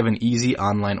Tux is they have an easy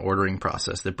online ordering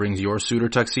process that brings your suit or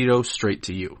tuxedo straight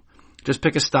to you. Just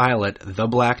pick a style at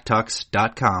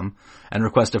theblacktux.com and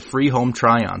request a free home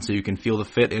try-on so you can feel the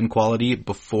fit and quality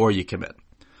before you commit.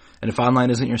 And if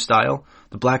online isn't your style,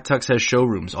 the Black Tux has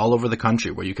showrooms all over the country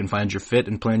where you can find your fit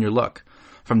and plan your look.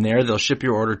 From there, they'll ship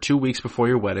your order 2 weeks before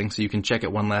your wedding so you can check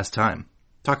it one last time.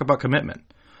 Talk about commitment.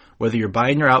 Whether you're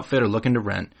buying your outfit or looking to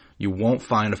rent, you won't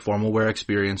find a formal wear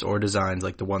experience or designs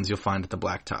like the ones you'll find at the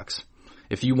Black Tux.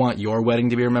 If you want your wedding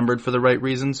to be remembered for the right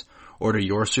reasons, order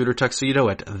your suit or tuxedo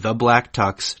at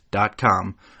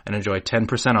theblacktux.com and enjoy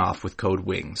 10% off with code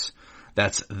WINGS.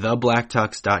 That's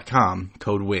theblacktux.com,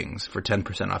 code WINGS, for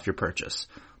 10% off your purchase.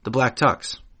 The Black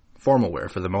Tux. Formal wear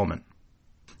for the moment.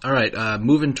 All right,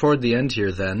 moving toward the end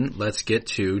here then, let's get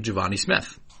to Giovanni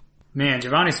Smith. Man,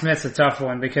 Giovanni Smith's a tough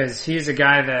one because he's a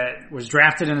guy that was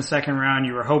drafted in the second round.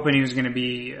 You were hoping he was going to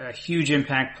be a huge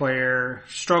impact player,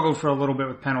 struggled for a little bit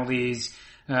with penalties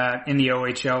in the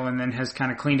OHL, and then has kind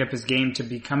of cleaned up his game to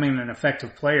becoming an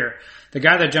effective player. The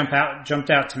guy that jumped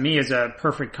out to me as a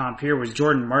perfect comp here was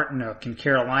Jordan Martinook in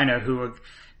Carolina, who,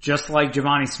 just like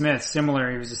Giovanni Smith, similar,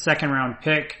 he was a second round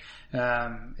pick,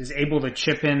 is able to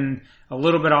chip in a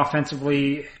little bit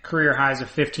offensively, career highs of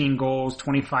 15 goals,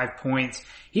 25 points.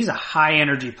 He's a high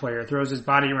energy player, throws his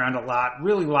body around a lot,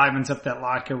 really livens up that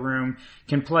locker room,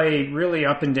 can play really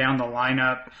up and down the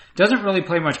lineup, doesn't really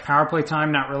play much power play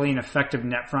time, not really an effective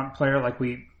net front player like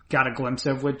we got a glimpse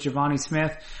of with Giovanni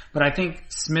Smith, but I think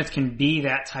Smith can be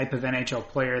that type of NHL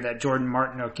player that Jordan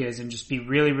Martinook is and just be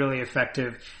really, really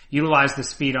effective, utilize the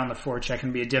speed on the forecheck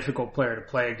and be a difficult player to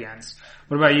play against.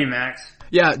 What about you, Max?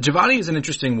 Yeah, Giovanni is an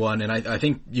interesting one, and I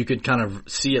think you could kind of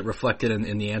see it reflected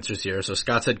in the answers here. So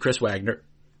Scott said Chris Wagner.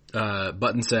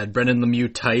 Button said Brendan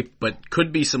Lemieux type, but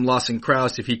could be some Lawson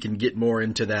Krause if he can get more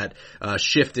into that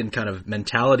shift in kind of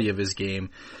mentality of his game.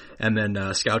 And then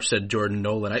Scouch said Jordan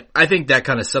Nolan. I think that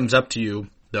kind of sums up to you,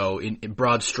 though, in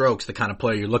broad strokes, the kind of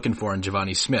player you're looking for in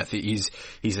Giovanni Smith. He's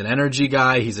an energy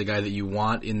guy. He's a guy that you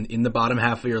want in the bottom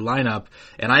half of your lineup.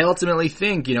 And I ultimately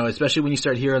think, especially when you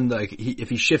start hearing if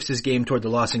he shifts his game toward the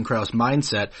Lawson Krause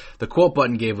mindset, the quote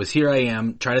Button gave was, "Here I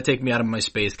am, try to take me out of my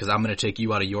space because I'm going to take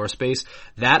you out of your space."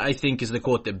 That, I think, is the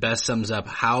quote that best sums up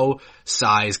how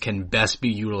size can best be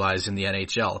utilized in the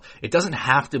NHL. It doesn't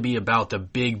have to be about the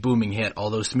big booming hit,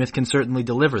 although Smith can certainly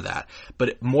deliver that.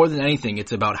 But more than anything,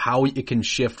 it's about how it can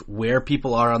shift where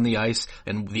people are on the ice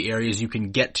and the areas you can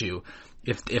get to.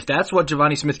 If that's what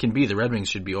Giovanni Smith can be, the Red Wings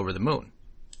should be over the moon.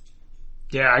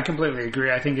 Yeah, I completely agree.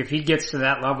 I think if he gets to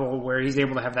that level where he's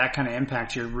able to have that kind of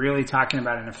impact, you're really talking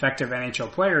about an effective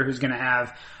NHL player who's going to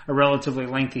have a relatively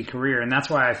lengthy career. And that's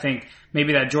why I think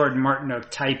maybe that Jordan Martinook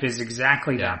type is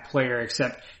exactly that player,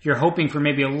 except you're hoping for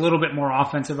maybe a little bit more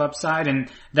offensive upside,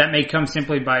 and that may come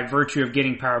simply by virtue of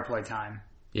getting power play time.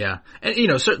 Yeah. And,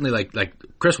 certainly like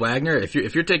Chris Wagner, if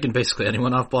you're taking basically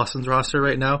anyone off Boston's roster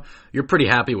right now, you're pretty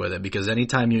happy with it because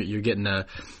anytime you're getting a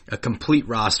complete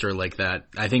roster like that,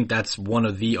 I think that's one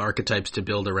of the archetypes to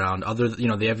build around.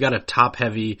 They've got a top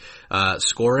heavy,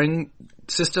 scoring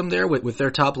system there with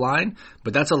their top line,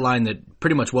 but that's a line that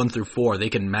pretty much 1 through 4, they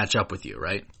can match up with you,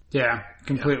 right? Yeah,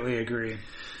 completely agree.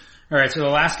 All right, so the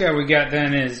last guy we got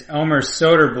then is Elmer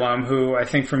Soderblom, who I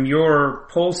think from your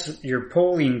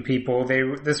polling people,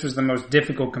 this was the most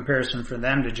difficult comparison for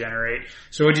them to generate.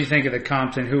 So what do you think of the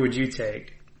comp, and who would you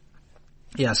take?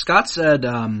 Yeah, Scott said,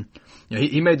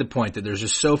 he made the point that there's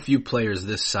just so few players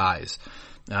this size.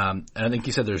 And I think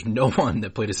he said there's no one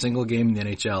that played a single game in the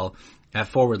NHL at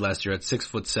forward last year at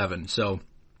 6'7". So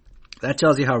that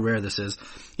tells you how rare this is.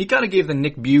 He kind of gave the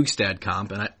Nick Bjugstad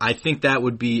comp, and I think that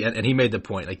would be, and he made the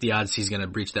point, like the odds he's going to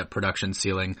breach that production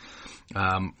ceiling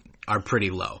are pretty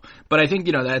low. But I think,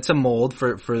 that's a mold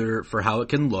for how it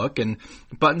can look. And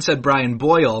Button said Brian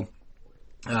Boyle,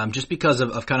 just because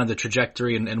of kind of the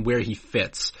trajectory and where he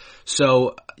fits.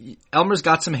 So Elmer's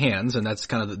got some hands, and that's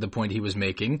kind of the point he was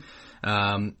making.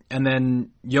 And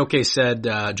then Yoke said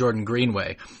Jordan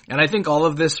Greenway. And I think all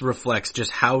of this reflects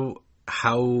just how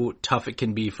tough it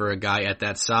can be for a guy at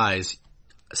that size.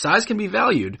 Size can be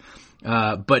valued,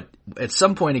 but at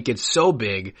some point it gets so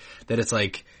big that it's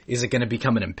like, is it going to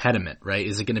become an impediment, right?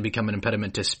 Is it going to become an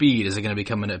impediment to speed? Is it going to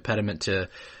become an impediment to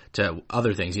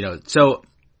other things, So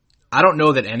I don't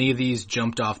know that any of these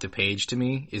jumped off the page to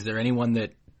me. Is there anyone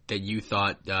that you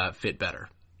thought fit better?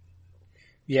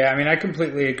 Yeah, I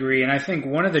completely agree. And I think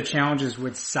one of the challenges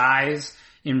with size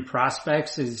in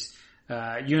prospects is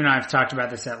you and I have talked about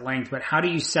this at length, but how do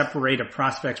you separate a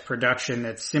prospect's production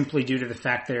that's simply due to the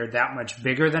fact they're that much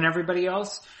bigger than everybody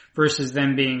else versus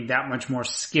them being that much more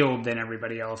skilled than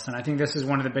everybody else? And I think this is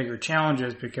one of the bigger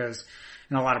challenges, because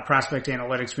in a lot of prospect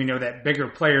analytics, we know that bigger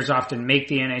players often make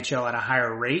the NHL at a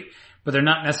higher rate, but they're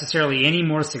not necessarily any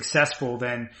more successful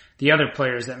than the other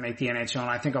players that make the NHL. And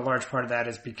I think a large part of that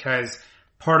is because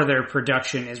part of their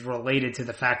production is related to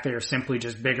the fact they are simply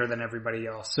just bigger than everybody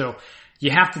else. So you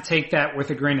have to take that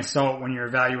with a grain of salt when you're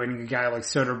evaluating a guy like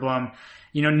Soderblom.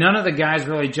 You know, none of the guys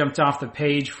really jumped off the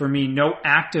page for me. No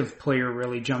active player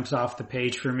really jumps off the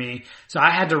page for me. So I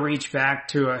had to reach back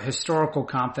to a historical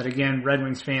comp that, again, Red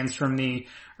Wings fans from the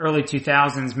early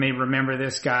 2000s may remember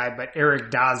this guy, but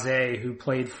Eric Daze, who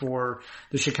played for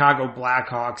the Chicago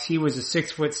Blackhawks. He was a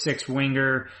 6'6"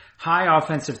 winger, high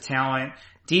offensive talent,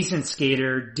 decent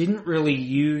skater, didn't really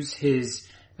use his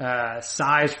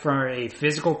size for a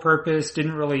physical purpose,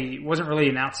 wasn't really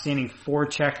an outstanding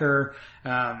forechecker.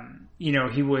 You know,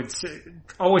 he would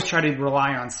always try to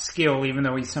rely on skill, even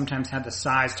though he sometimes had the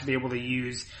size to be able to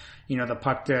use, you know, the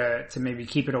puck to maybe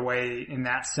keep it away in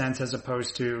that sense, as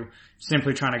opposed to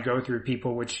simply trying to go through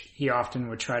people, which he often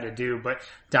would try to do. But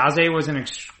Daze was an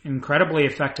incredibly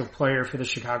effective player for the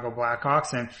Chicago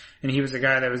Blackhawks, and he was a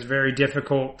guy that was very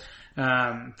difficult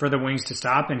for the Wings to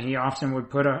stop, and he often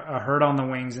would put a hurt on the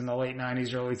Wings in the late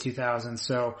 90s, early 2000s.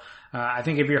 So I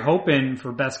think if you're hoping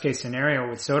for best case scenario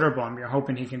with Soderblom, you're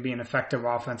hoping he can be an effective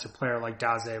offensive player like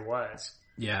Daze was.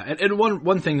 Yeah, and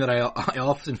one thing that I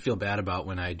often feel bad about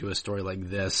when I do a story like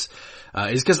this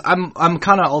is because I'm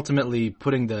kind of ultimately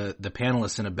putting the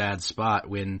panelists in a bad spot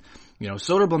when, you know,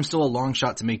 Soderblom's still a long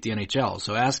shot to make the NHL.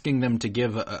 So asking them to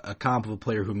give a comp of a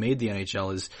player who made the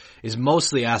NHL is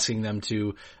mostly asking them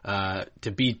to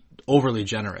be overly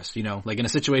generous. You know, like in a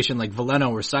situation like Veleno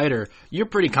or Seider, you're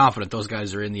pretty confident those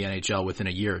guys are in the NHL within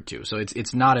a year or two. So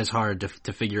it's not as hard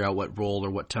to figure out what role or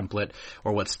what template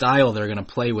or what style they're going to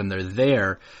play when they're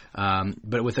there.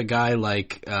 But with a guy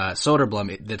like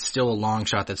Soderblom, that's still a long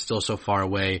shot, that's still so far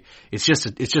away, it's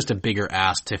just a bigger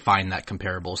ask to find that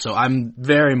comparable. So I'm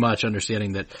very much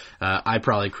understanding that I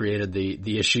probably created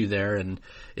the issue there, and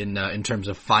in terms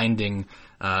of finding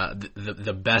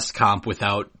the best comp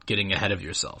without getting ahead of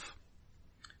yourself.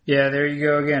 Yeah, there you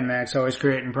go again, Max. Always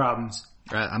creating problems.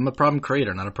 I'm a problem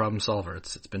creator, not a problem solver.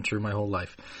 It's been true my whole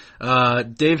life.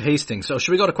 Dave Hastings. So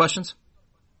should we go to questions?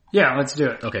 Yeah, let's do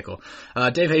it. Okay, cool.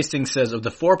 Dave Hastings says, of the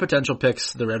 4 potential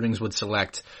picks the Red Wings would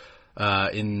select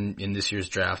in this year's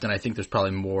draft, and I think there's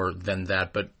probably more than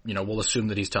that, but you know, we'll assume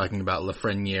that he's talking about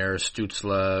Lafreniere,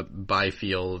 Stützle,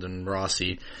 Byfield, and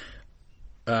Rossi.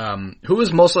 Who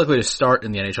is most likely to start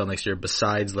in the NHL next year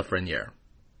besides Lafreniere?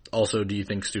 Also, do you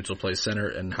think Stützle plays center,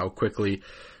 and how quickly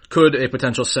could a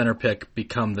potential center pick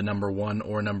become the number 1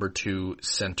 or number 2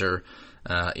 center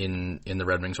in the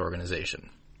Red Wings organization?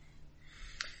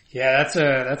 Yeah,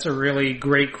 that's a really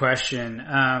great question.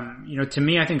 You know, to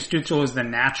me, I think Stützle is the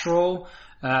natural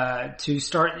to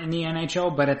start in the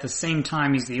NHL, but at the same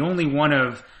time, he's the only one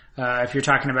of if you're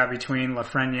talking about between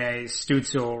Lafreniere,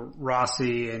 Stützle,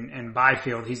 Rossi, and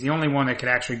Byfield, he's the only one that could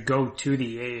actually go to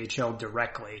the AHL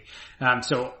directly.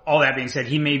 So all that being said,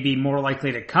 he may be more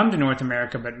likely to come to North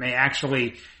America, but may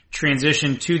actually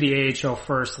transition to the AHL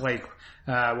first, like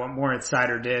what Moritz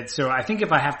Seider did. So I think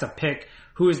if I have to pick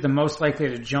who is the most likely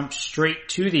to jump straight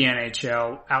to the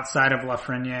NHL outside of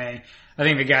Lafreniere, I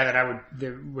think the guy that I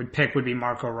would pick would be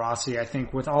Marco Rossi. I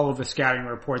think with all of the scouting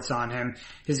reports on him,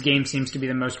 his game seems to be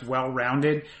the most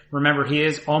well-rounded. Remember, he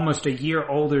is almost a year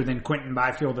older than Quinton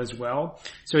Byfield as well.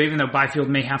 So even though Byfield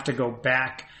may have to go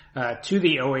back to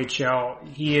the OHL,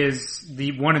 he is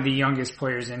one of the youngest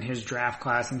players in his draft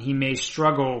class, and he may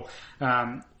struggle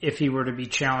if he were to be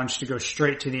challenged to go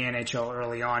straight to the NHL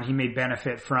early on. He may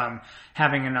benefit from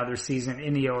having another season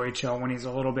in the OHL when he's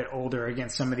a little bit older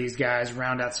against some of these guys,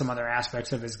 round out some other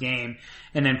aspects of his game,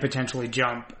 and then potentially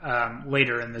jump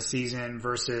later in the season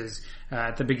versus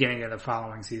at the beginning of the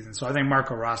following season. So I think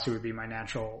Marco Rossi would be my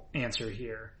natural answer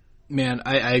here. Man,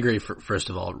 I agree. First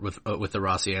of all, with the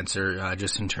Rossi answer,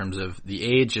 just in terms of the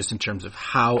age, just in terms of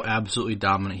how absolutely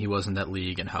dominant he was in that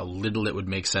league, and how little it would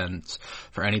make sense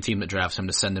for any team that drafts him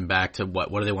to send him back to what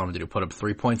do they want him to do? Put up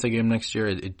 3 points a game next year?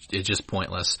 It's just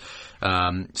pointless.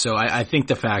 So I think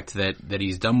the fact that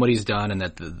he's done what he's done, and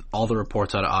that all the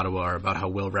reports out of Ottawa are about how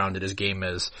well-rounded his game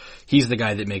is, he's the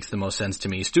guy that makes the most sense to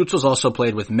me. Stützle's also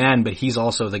played with men, but he's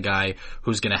also the guy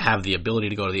who's going to have the ability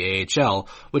to go to the AHL,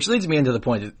 which leads me into the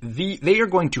point that they are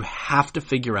going to have to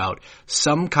figure out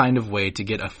some kind of way to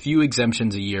get a few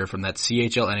exemptions a year from that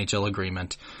CHL-NHL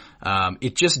agreement.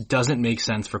 It just doesn't make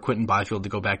sense for Quinton Byfield to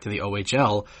go back to the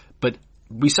OHL, but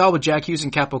we saw with Jack Hughes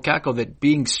and Capo Caco that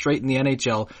being straight in the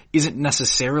NHL isn't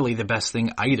necessarily the best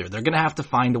thing either. They're going to have to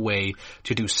find a way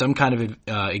to do some kind of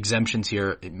exemptions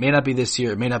here. It may not be this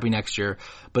year, it may not be next year,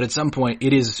 but at some point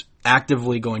it is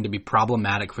actively going to be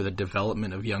problematic for the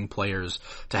development of young players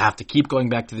to have to keep going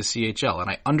back to the CHL. And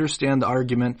I understand the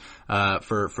argument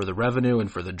for the revenue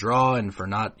and for the draw and for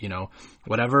not,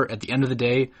 whatever. At the end of the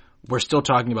day, we're still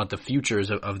talking about the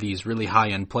futures of these really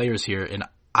high-end players here, and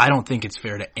I don't think it's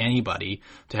fair to anybody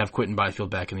to have Quinton Byfield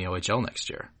back in the OHL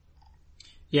next year.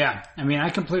 Yeah, I mean, I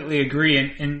completely agree.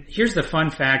 And here's the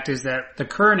fun fact is that the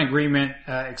current agreement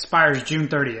expires June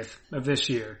 30th of this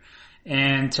year.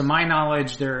 And to my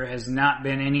knowledge, there has not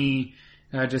been any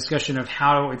discussion of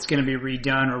how it's going to be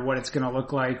redone or what it's going to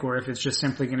look like or if it's just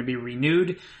simply going to be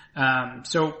renewed.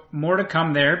 So more to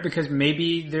come there because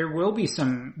maybe there will be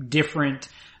some different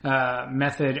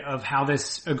method of how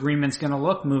this agreement's going to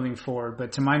look moving forward.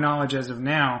 But to my knowledge, as of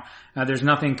now, there's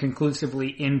nothing conclusively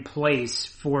in place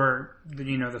for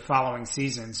the following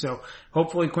season. So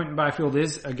hopefully Quinton Byfield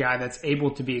is a guy that's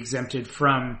able to be exempted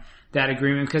from that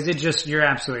agreement because you're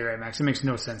absolutely right, Max. It makes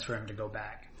no sense for him to go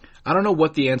back. I don't know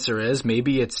what the answer is.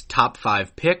 Maybe it's top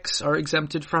 5 picks are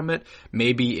exempted from it.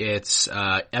 Maybe it's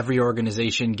every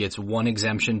organization gets one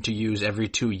exemption to use every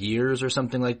 2 years or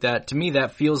something like that. To me,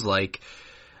 that feels like,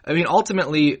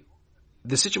 ultimately,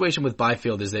 the situation with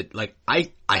Byfield is that,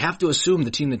 I have to assume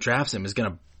the team that drafts him is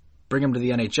going to bring him to the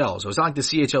NHL. So it's not like the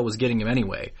CHL was getting him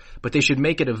anyway, but they should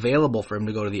make it available for him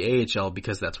to go to the AHL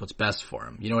because that's what's best for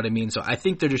him. You know what I mean? So I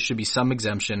think there just should be some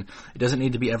exemption. It doesn't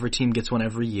need to be every team gets one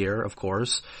every year, of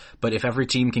course, but if every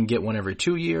team can get one every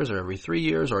 2 years or every 3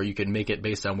 years, or you can make it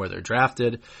based on where they're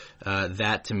drafted,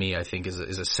 that to me I think is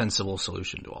a sensible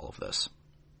solution to all of this.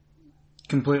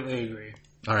 Completely agree.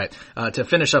 All right. To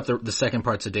finish up the second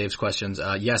parts of Dave's questions,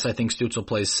 yes, I think Stützle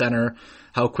plays center.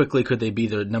 How quickly could they be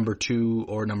the number 2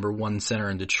 or number 1 center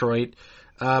in Detroit?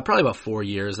 Probably about 4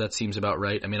 years. That seems about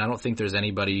right. I don't think there's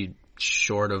anybody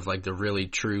short of the really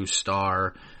true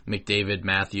star McDavid,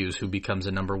 Matthews, who becomes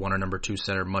a number 1 or number 2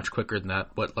 center much quicker than that.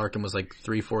 What, Larkin was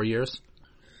 3-4 years?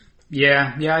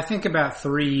 Yeah, I think about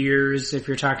 3 years. If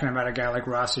you're talking about a guy like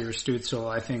Rossi or Stützle,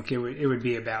 I think it would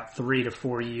be about 3 to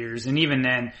 4 years. And even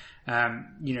then,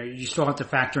 you still have to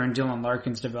factor in Dylan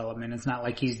Larkin's development. It's not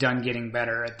like he's done getting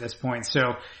better at this point.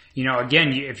 So,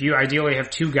 again, if you ideally have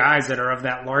 2 guys that are of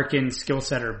that Larkin skill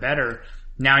set or better,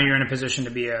 now you're in a position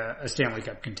to be a Stanley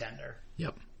Cup contender.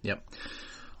 Yep.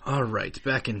 All right,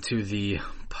 back into the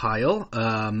pile.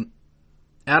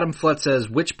 Adam Flett says,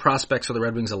 which prospects are the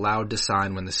Red Wings allowed to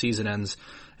sign when the season ends,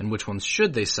 and which ones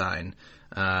should they sign?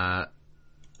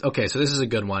 Okay, so this is a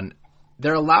good one.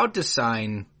 They're allowed to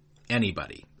sign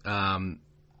anybody.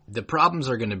 The problems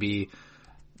are going to be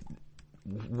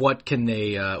what can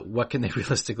they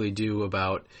realistically do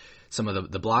about some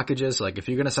of the blockages. If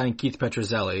you're going to sign Keith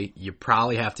Petruzzelli, you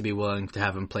probably have to be willing to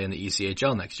have him play in the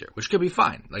ECHL next year, which could be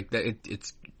fine.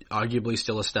 It's arguably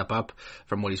still a step up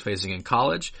from what he's facing in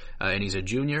college, and he's a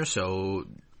junior, so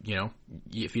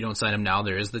if you don't sign him now,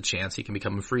 there is the chance he can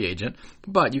become a free agent.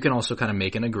 But you can also kind of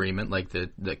make an agreement, like the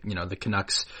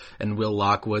Canucks and Will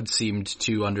Lockwood seemed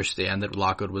to understand that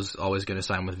Lockwood was always going to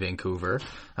sign with Vancouver.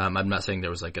 I'm not saying there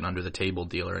was an under the table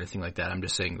deal or anything like that. I'm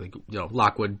just saying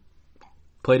Lockwood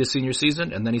played his senior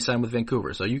season and then he signed with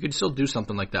Vancouver, so you could still do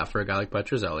something like that for a guy like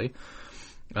Petruzzelli.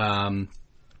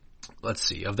 Let's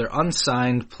see. Of their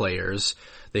unsigned players,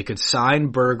 they could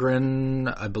sign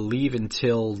Berggren, I believe,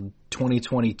 until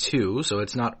 2022, so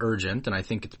it's not urgent, and I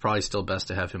think it's probably still best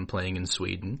to have him playing in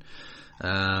Sweden.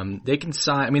 They can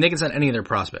sign any of their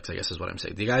prospects, I guess is what I'm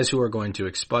saying. The guys who are going to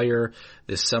expire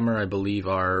this summer, I believe,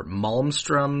 are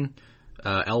Malmstrom,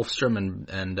 Elfstrom,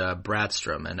 and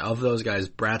Bratstrom. And of those guys,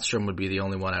 Bratstrom would be the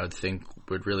only one I would think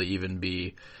would really even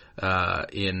be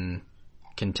in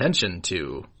contention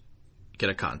to get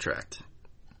a contract.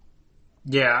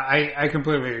 Yeah, I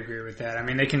completely agree with that.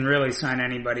 They can really sign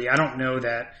anybody. I don't know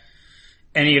that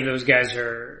any of those guys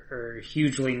are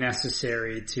hugely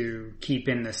necessary to keep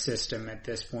in the system at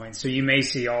this point. So you may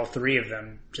see all 3 of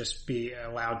them just be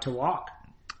allowed to walk.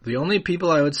 The only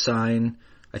people I would sign,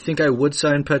 I think I would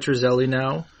sign Petruzzelli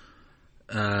now.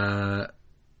 I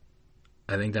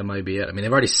think that might be it.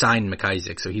 They've already signed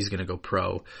McIsaac, so he's going to go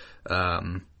pro.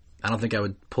 I don't think I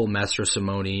would pull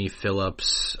Mastrosimone,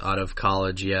 Phillips out of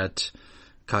college yet.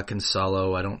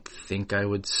 Kakinsalo, I don't think I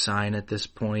would sign at this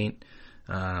point.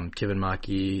 Kevin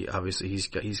Maki, obviously he's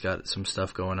got some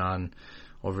stuff going on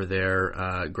over there.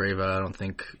 Grava, I don't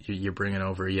think you're bringing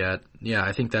over yet. Yeah,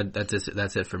 I think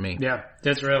that's it for me. Yeah,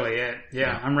 that's really it. Yeah,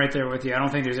 I'm right there with you. I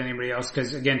don't think there's anybody else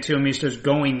because, again, Tuomisto's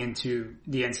going into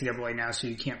the NCAA now, so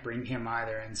you can't bring him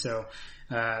either. And so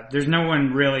there's no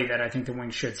one really that I think the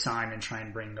Wings should sign and try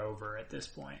and bring over at this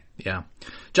point. Yeah.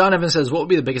 John Evans says, what would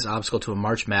be the biggest obstacle to a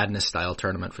March Madness style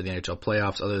tournament for the NHL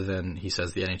playoffs other than, he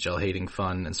says, the NHL hating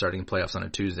fun and starting playoffs on a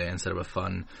Tuesday instead of a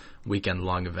fun weekend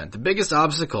long event? The biggest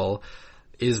obstacle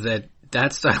is that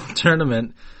style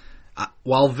tournament,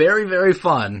 while very, very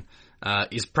fun,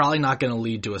 is probably not going to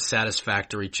lead to a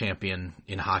satisfactory champion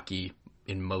in hockey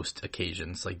in most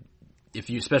occasions. Like,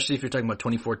 especially if you're talking about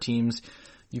 24 teams,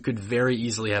 you could very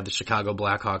easily have the Chicago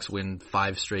Blackhawks win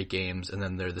 5 straight games and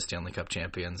then they're the Stanley Cup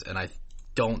champions. And I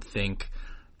don't think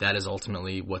that is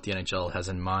ultimately what the NHL has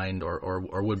in mind or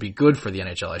would be good for the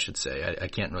NHL, I should say. I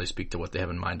can't really speak to what they have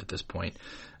in mind at this point.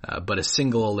 But a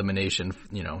single elimination,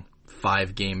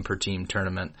 5 game per team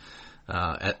tournament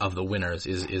of the winners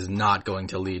is not going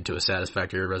to lead to a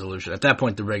satisfactory resolution. At that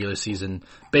point, the regular season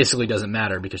basically doesn't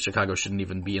matter because Chicago shouldn't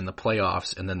even be in the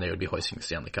playoffs and then they would be hoisting the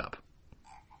Stanley Cup.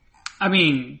 I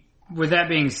mean, with that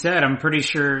being said, I'm pretty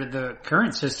sure the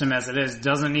current system as it is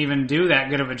doesn't even do that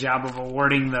good of a job of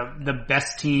awarding the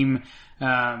best team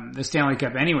the Stanley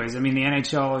Cup anyways. I mean, the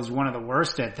NHL is one of the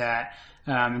worst at that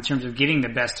in terms of getting the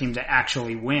best team to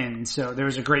actually win. So there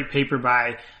was a great paper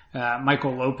by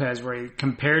Michael Lopez where he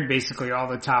compared basically all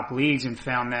the top leagues and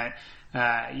found that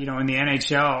in the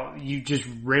NHL, you just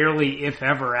rarely, if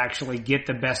ever, actually get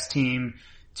the best team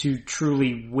to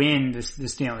truly win the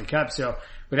Stanley Cup. So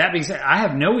with that being said, I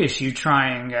have no issue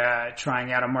trying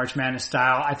out a March Madness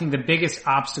style. I think the biggest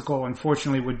obstacle,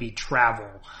 unfortunately, would be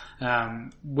travel,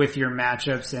 with your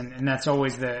matchups. And that's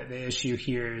always the issue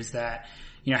here is that,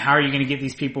 how are you going to get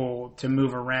these people to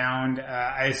move around?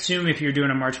 I assume if you're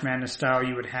doing a March Madness style,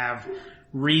 you would have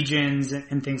regions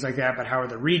and things like that, but how are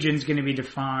the regions going to be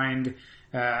defined?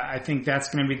 I think that's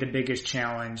going to be the biggest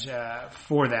challenge,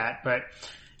 for that. But,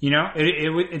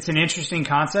 it's an interesting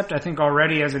concept. I think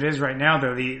already as it is right now,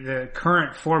 though, the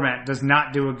current format does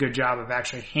not do a good job of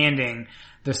actually handing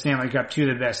the Stanley Cup to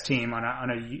the best team on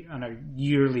a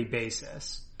yearly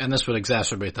basis. And this would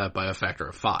exacerbate that by a factor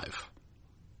of 5.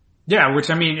 Yeah, which,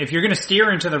 I mean, if you're going to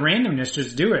steer into the randomness,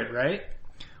 just do it, right?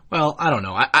 Well, I don't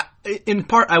know. In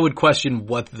part, I would question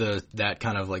what that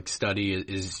kind of like study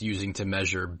is using to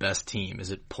measure best team. Is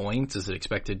it points? Is it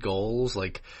expected goals?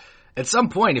 Like, at some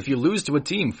point, if you lose to a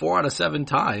team 4 out of 7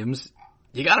 times,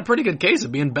 you got a pretty good case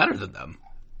of being better than them.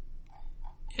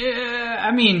 Yeah,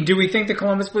 I mean, do we think the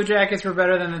Columbus Blue Jackets were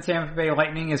better than the Tampa Bay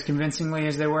Lightning as convincingly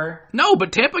as they were? No,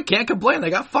 but Tampa can't complain. They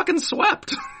got fucking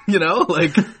swept.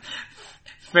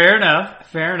 Fair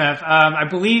enough. I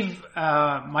believe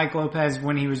Mike Lopez,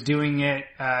 when he was doing it,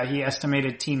 he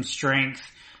estimated team strength,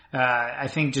 I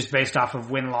think just based off of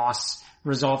win-loss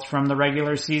results from the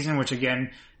regular season, which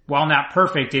again, while not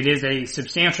perfect, it is a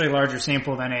substantially larger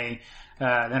sample than a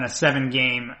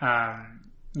 7-game,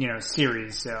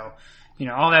 series. So,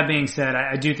 all that being said,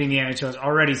 I do think the NHL is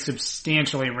already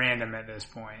substantially random at this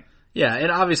point. Yeah,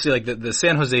 and obviously, like, the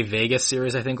San Jose Vegas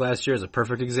series, I think, last year is a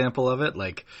perfect example of it.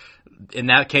 Like, in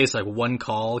that case, like, one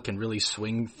call can really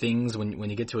swing things when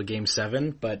you get to a Game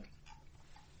 7, but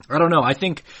I don't know. I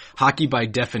think hockey by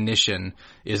definition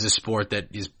is a sport that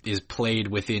is played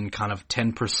within kind of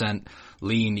 10%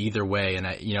 lean either way, and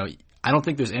I don't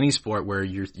think there's any sport where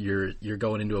you're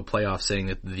going into a playoff saying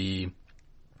that the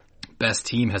best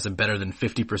team has a better than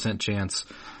 50% chance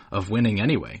of winning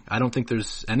anyway. I don't think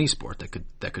there's any sport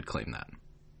that could claim that.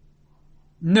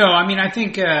 No, I mean, I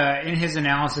think, in his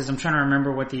analysis, I'm trying to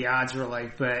remember what the odds were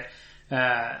like, but,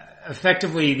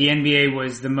 effectively the NBA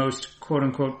was the most quote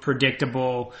unquote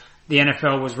predictable. The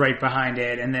NFL was right behind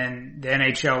it. And then the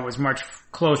NHL was much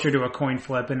closer to a coin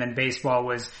flip. And then baseball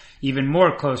was even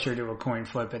more closer to a coin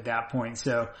flip at that point.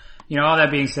 So, all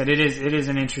that being said, it is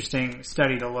an interesting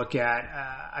study to look at.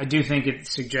 I do think it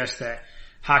suggests that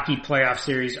hockey playoff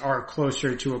series are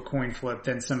closer to a coin flip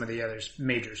than some of the other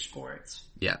major sports.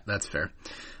 Yeah, that's fair.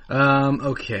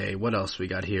 Okay, what else we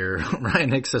got here?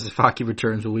 Ryan Hicks says if hockey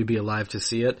returns, will we be alive to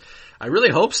see it? I really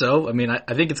hope so. I mean,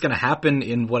 I think it's going to happen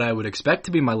in what I would expect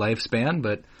to be my lifespan,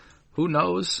 but who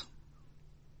knows?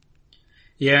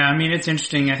 Yeah, I mean, it's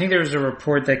interesting. I think there was a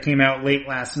report that came out late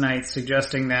last night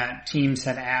suggesting that teams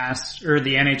had asked, or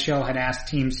the NHL had asked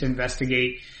teams to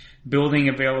investigate building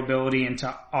availability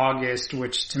into August,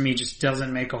 which to me just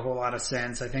doesn't make a whole lot of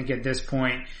sense. I think at this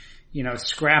point,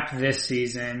 scrap this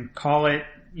season, call it,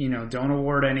 don't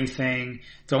award anything,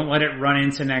 don't let it run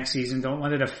into next season, don't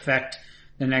let it affect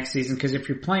the next season, because if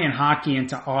you're playing hockey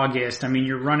into August, I mean,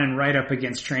 you're running right up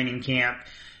against training camp.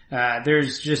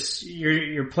 There's just,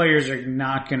 your players are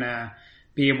not gonna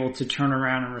be able to turn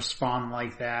around and respond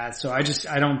like that. So I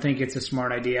don't think it's a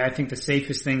smart idea. I think the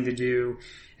safest thing to do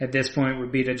at this point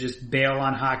would be to just bail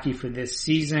on hockey for this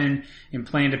season and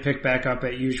plan to pick back up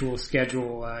at usual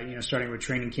schedule, starting with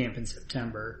training camp in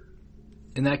September.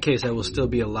 In that case, I will still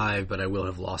be alive, but I will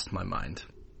have lost my mind.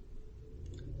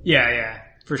 Yeah,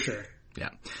 for sure. Yeah.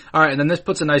 All right, and then this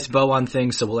puts a nice bow on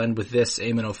things, so we'll end with this.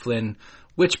 Eamon O'Flynn,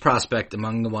 which prospect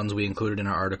among the ones we included in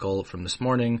our article from this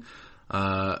morning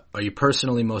are you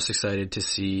personally most excited to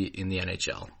see in the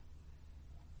NHL?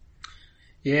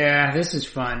 Yeah, this is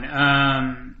fun.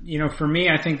 For me,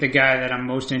 I think the guy that I'm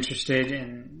most interested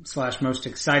in / most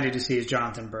excited to see is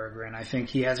Jonathan Berggren. I think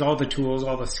he has all the tools,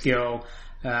 all the skill.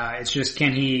 It's just,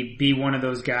 can he be one of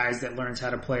those guys that learns how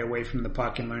to play away from the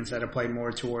puck and learns how to play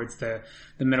more towards the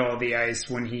middle of the ice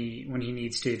when he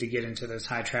needs to get into those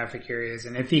high traffic areas.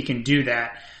 And if he can do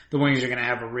that, the Wings are going to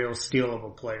have a real steal of a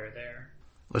player there.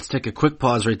 Let's take a quick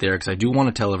pause right there because I do want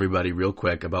to tell everybody real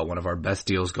quick about one of our best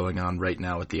deals going on right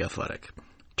now at The Athletic.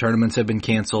 Tournaments have been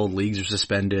canceled, leagues are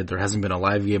suspended, there hasn't been a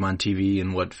live game on TV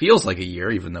in what feels like a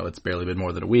year, even though it's barely been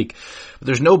more than a week. But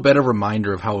there's no better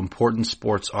reminder of how important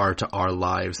sports are to our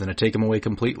lives than to take them away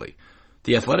completely.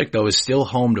 The Athletic, though, is still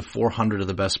home to 400 of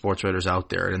the best sports writers out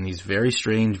there, and in these very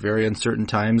strange, very uncertain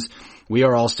times, we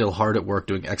are all still hard at work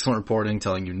doing excellent reporting,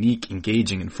 telling unique,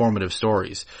 engaging, informative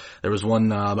stories. There was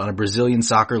one on a Brazilian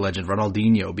soccer legend,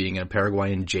 Ronaldinho, being in a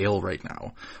Paraguayan jail right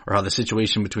now, or how the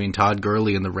situation between Todd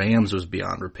Gurley and the Rams was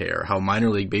beyond repair, how minor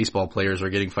league baseball players are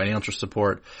getting financial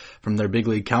support from their big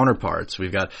league counterparts.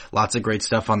 We've got lots of great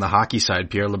stuff on the hockey side,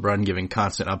 Pierre LeBrun giving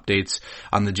constant updates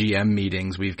on the GM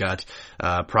meetings. We've got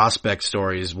prospect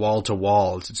stories wall to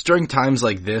wall. It's during times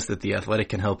like this that The Athletic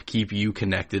can help keep you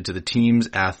connected to the teams,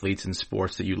 athletes, and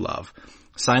sports that you love.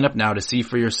 Sign up now to see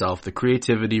for yourself the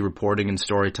creativity, reporting, and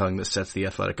storytelling that sets The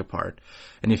Athletic apart.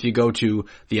 And if you go to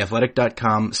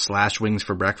theathletic.com/wings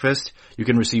for breakfast, you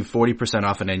can receive 40%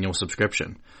 off an annual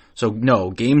subscription. So no,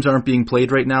 games aren't being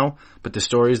played right now, but the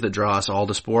stories that draw us all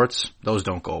to sports, those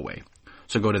don't go away.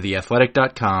 So go to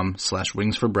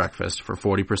theathletic.com/wings for breakfast for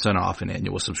 40% off an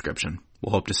annual subscription.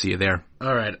 We'll hope to see you there.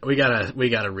 All right, we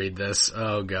gotta read this.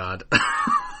 Oh God.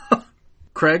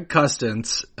 Craig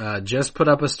Custance just put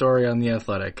up a story on The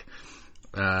Athletic,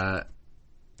 and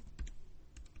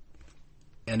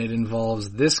it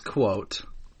involves this quote.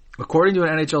 According to an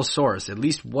NHL source, at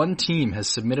least one team has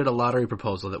submitted a lottery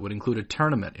proposal that would include a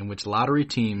tournament in which lottery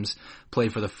teams play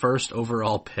for the first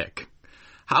overall pick.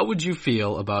 How would you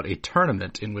feel about a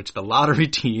tournament in which the lottery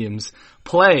teams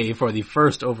play for the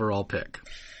first overall pick?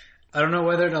 I don't know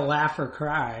whether to laugh or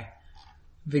cry,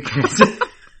 because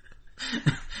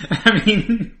I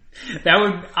mean, that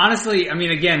would honestly,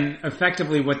 again,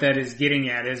 effectively what that is getting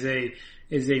at is a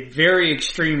very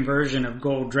extreme version of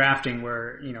gold drafting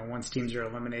where, once teams are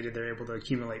eliminated, they're able to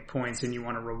accumulate points and you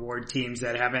want to reward teams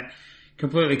that haven't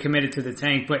completely committed to the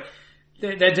tank. But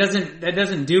that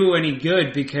doesn't do any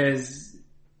good because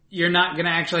you're not going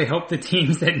to actually help the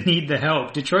teams that need the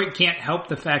help. Detroit can't help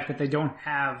the fact that they don't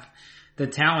have the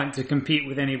talent to compete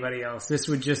with anybody else. This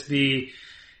would just be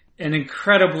an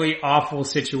incredibly awful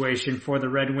situation for the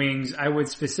Red Wings. I would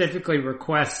specifically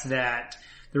request that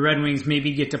the Red Wings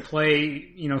maybe get to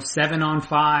play,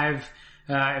 7-on-5,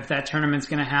 if that tournament's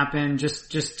going to happen,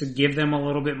 just to give them a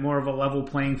little bit more of a level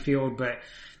playing field. But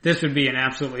this would be an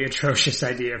absolutely atrocious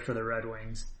idea for the Red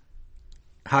Wings.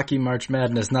 Hockey March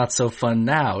Madness not so fun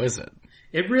now, is it?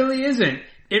 It really isn't.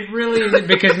 It really isn't,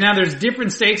 because now there's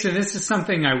different stakes, and this is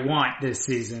something I want this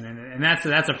season, and that's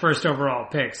a first overall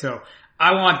pick. So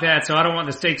I want that, so I don't want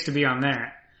the stakes to be on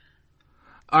that.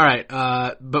 All right,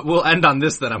 but we'll end on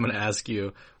this that I'm going to ask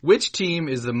you. Which team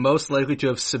is the most likely to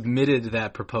have submitted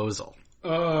that proposal?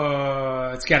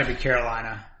 It's got to be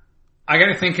Carolina. I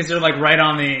got to think, because they're like right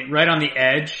on the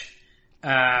edge.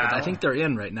 I think they're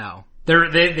in right now.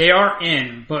 They are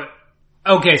in, but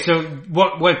okay. So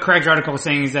what Craig's article was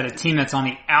saying is that a team that's on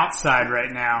the outside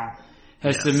right now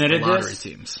has submitted the lottery this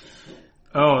teams.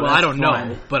 Oh, well, I don't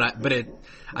know, but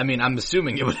I'm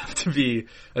assuming it would have to be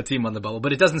a team on the bubble,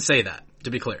 but it doesn't say that, to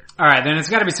be clear. All right, then it's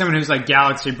got to be someone who's like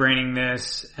galaxy braining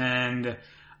this, and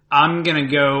I'm gonna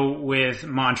go with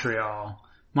Montreal.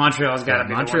 Montreal's got to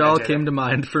be Montreal came to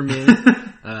mind for me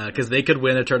because they could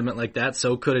win a tournament like that.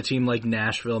 So could a team like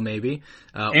Nashville, maybe,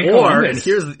 and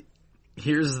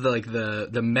here's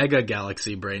the mega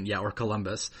galaxy brain, or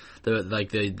Columbus,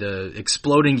 the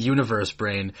exploding universe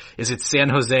brain. Is it San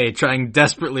Jose trying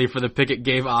desperately for the pick it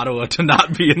gave Ottawa to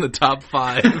not be in the top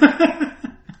 5?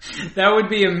 That would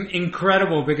be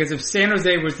incredible, because if San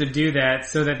Jose was to do that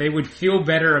so that they would feel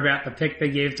better about the pick they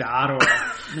gave to Ottawa,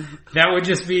 that would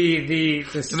just be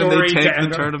the story to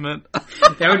end the tournament.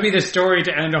 That would be the story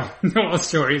to end all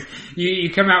stories.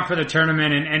 You come out for the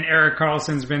tournament and Erik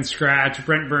Karlsson's been scratched,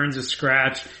 Brent Burns is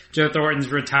scratched, Joe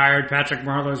Thornton's retired, Patrick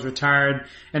Marleau's retired,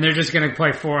 and they're just going to play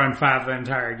 4-on-5 the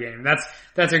entire game.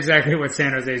 That's exactly what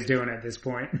San Jose's doing at this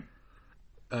point.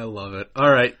 I love it.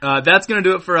 All right. That's going to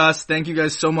do it for us. Thank you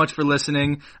guys so much for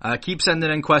listening. Keep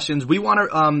sending in questions. We want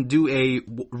to do a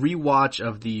rewatch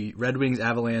of the Red Wings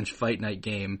Avalanche Fight Night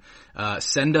game.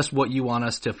 Send us what you want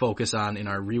us to focus on in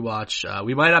our rewatch.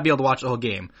 We might not be able to watch the whole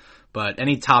game, but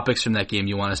any topics from that game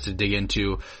you want us to dig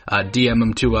into, DM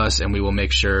them to us, and we will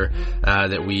make sure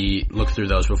that we look through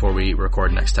those before we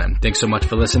record next time. Thanks so much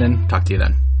for listening. Talk to you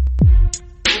then.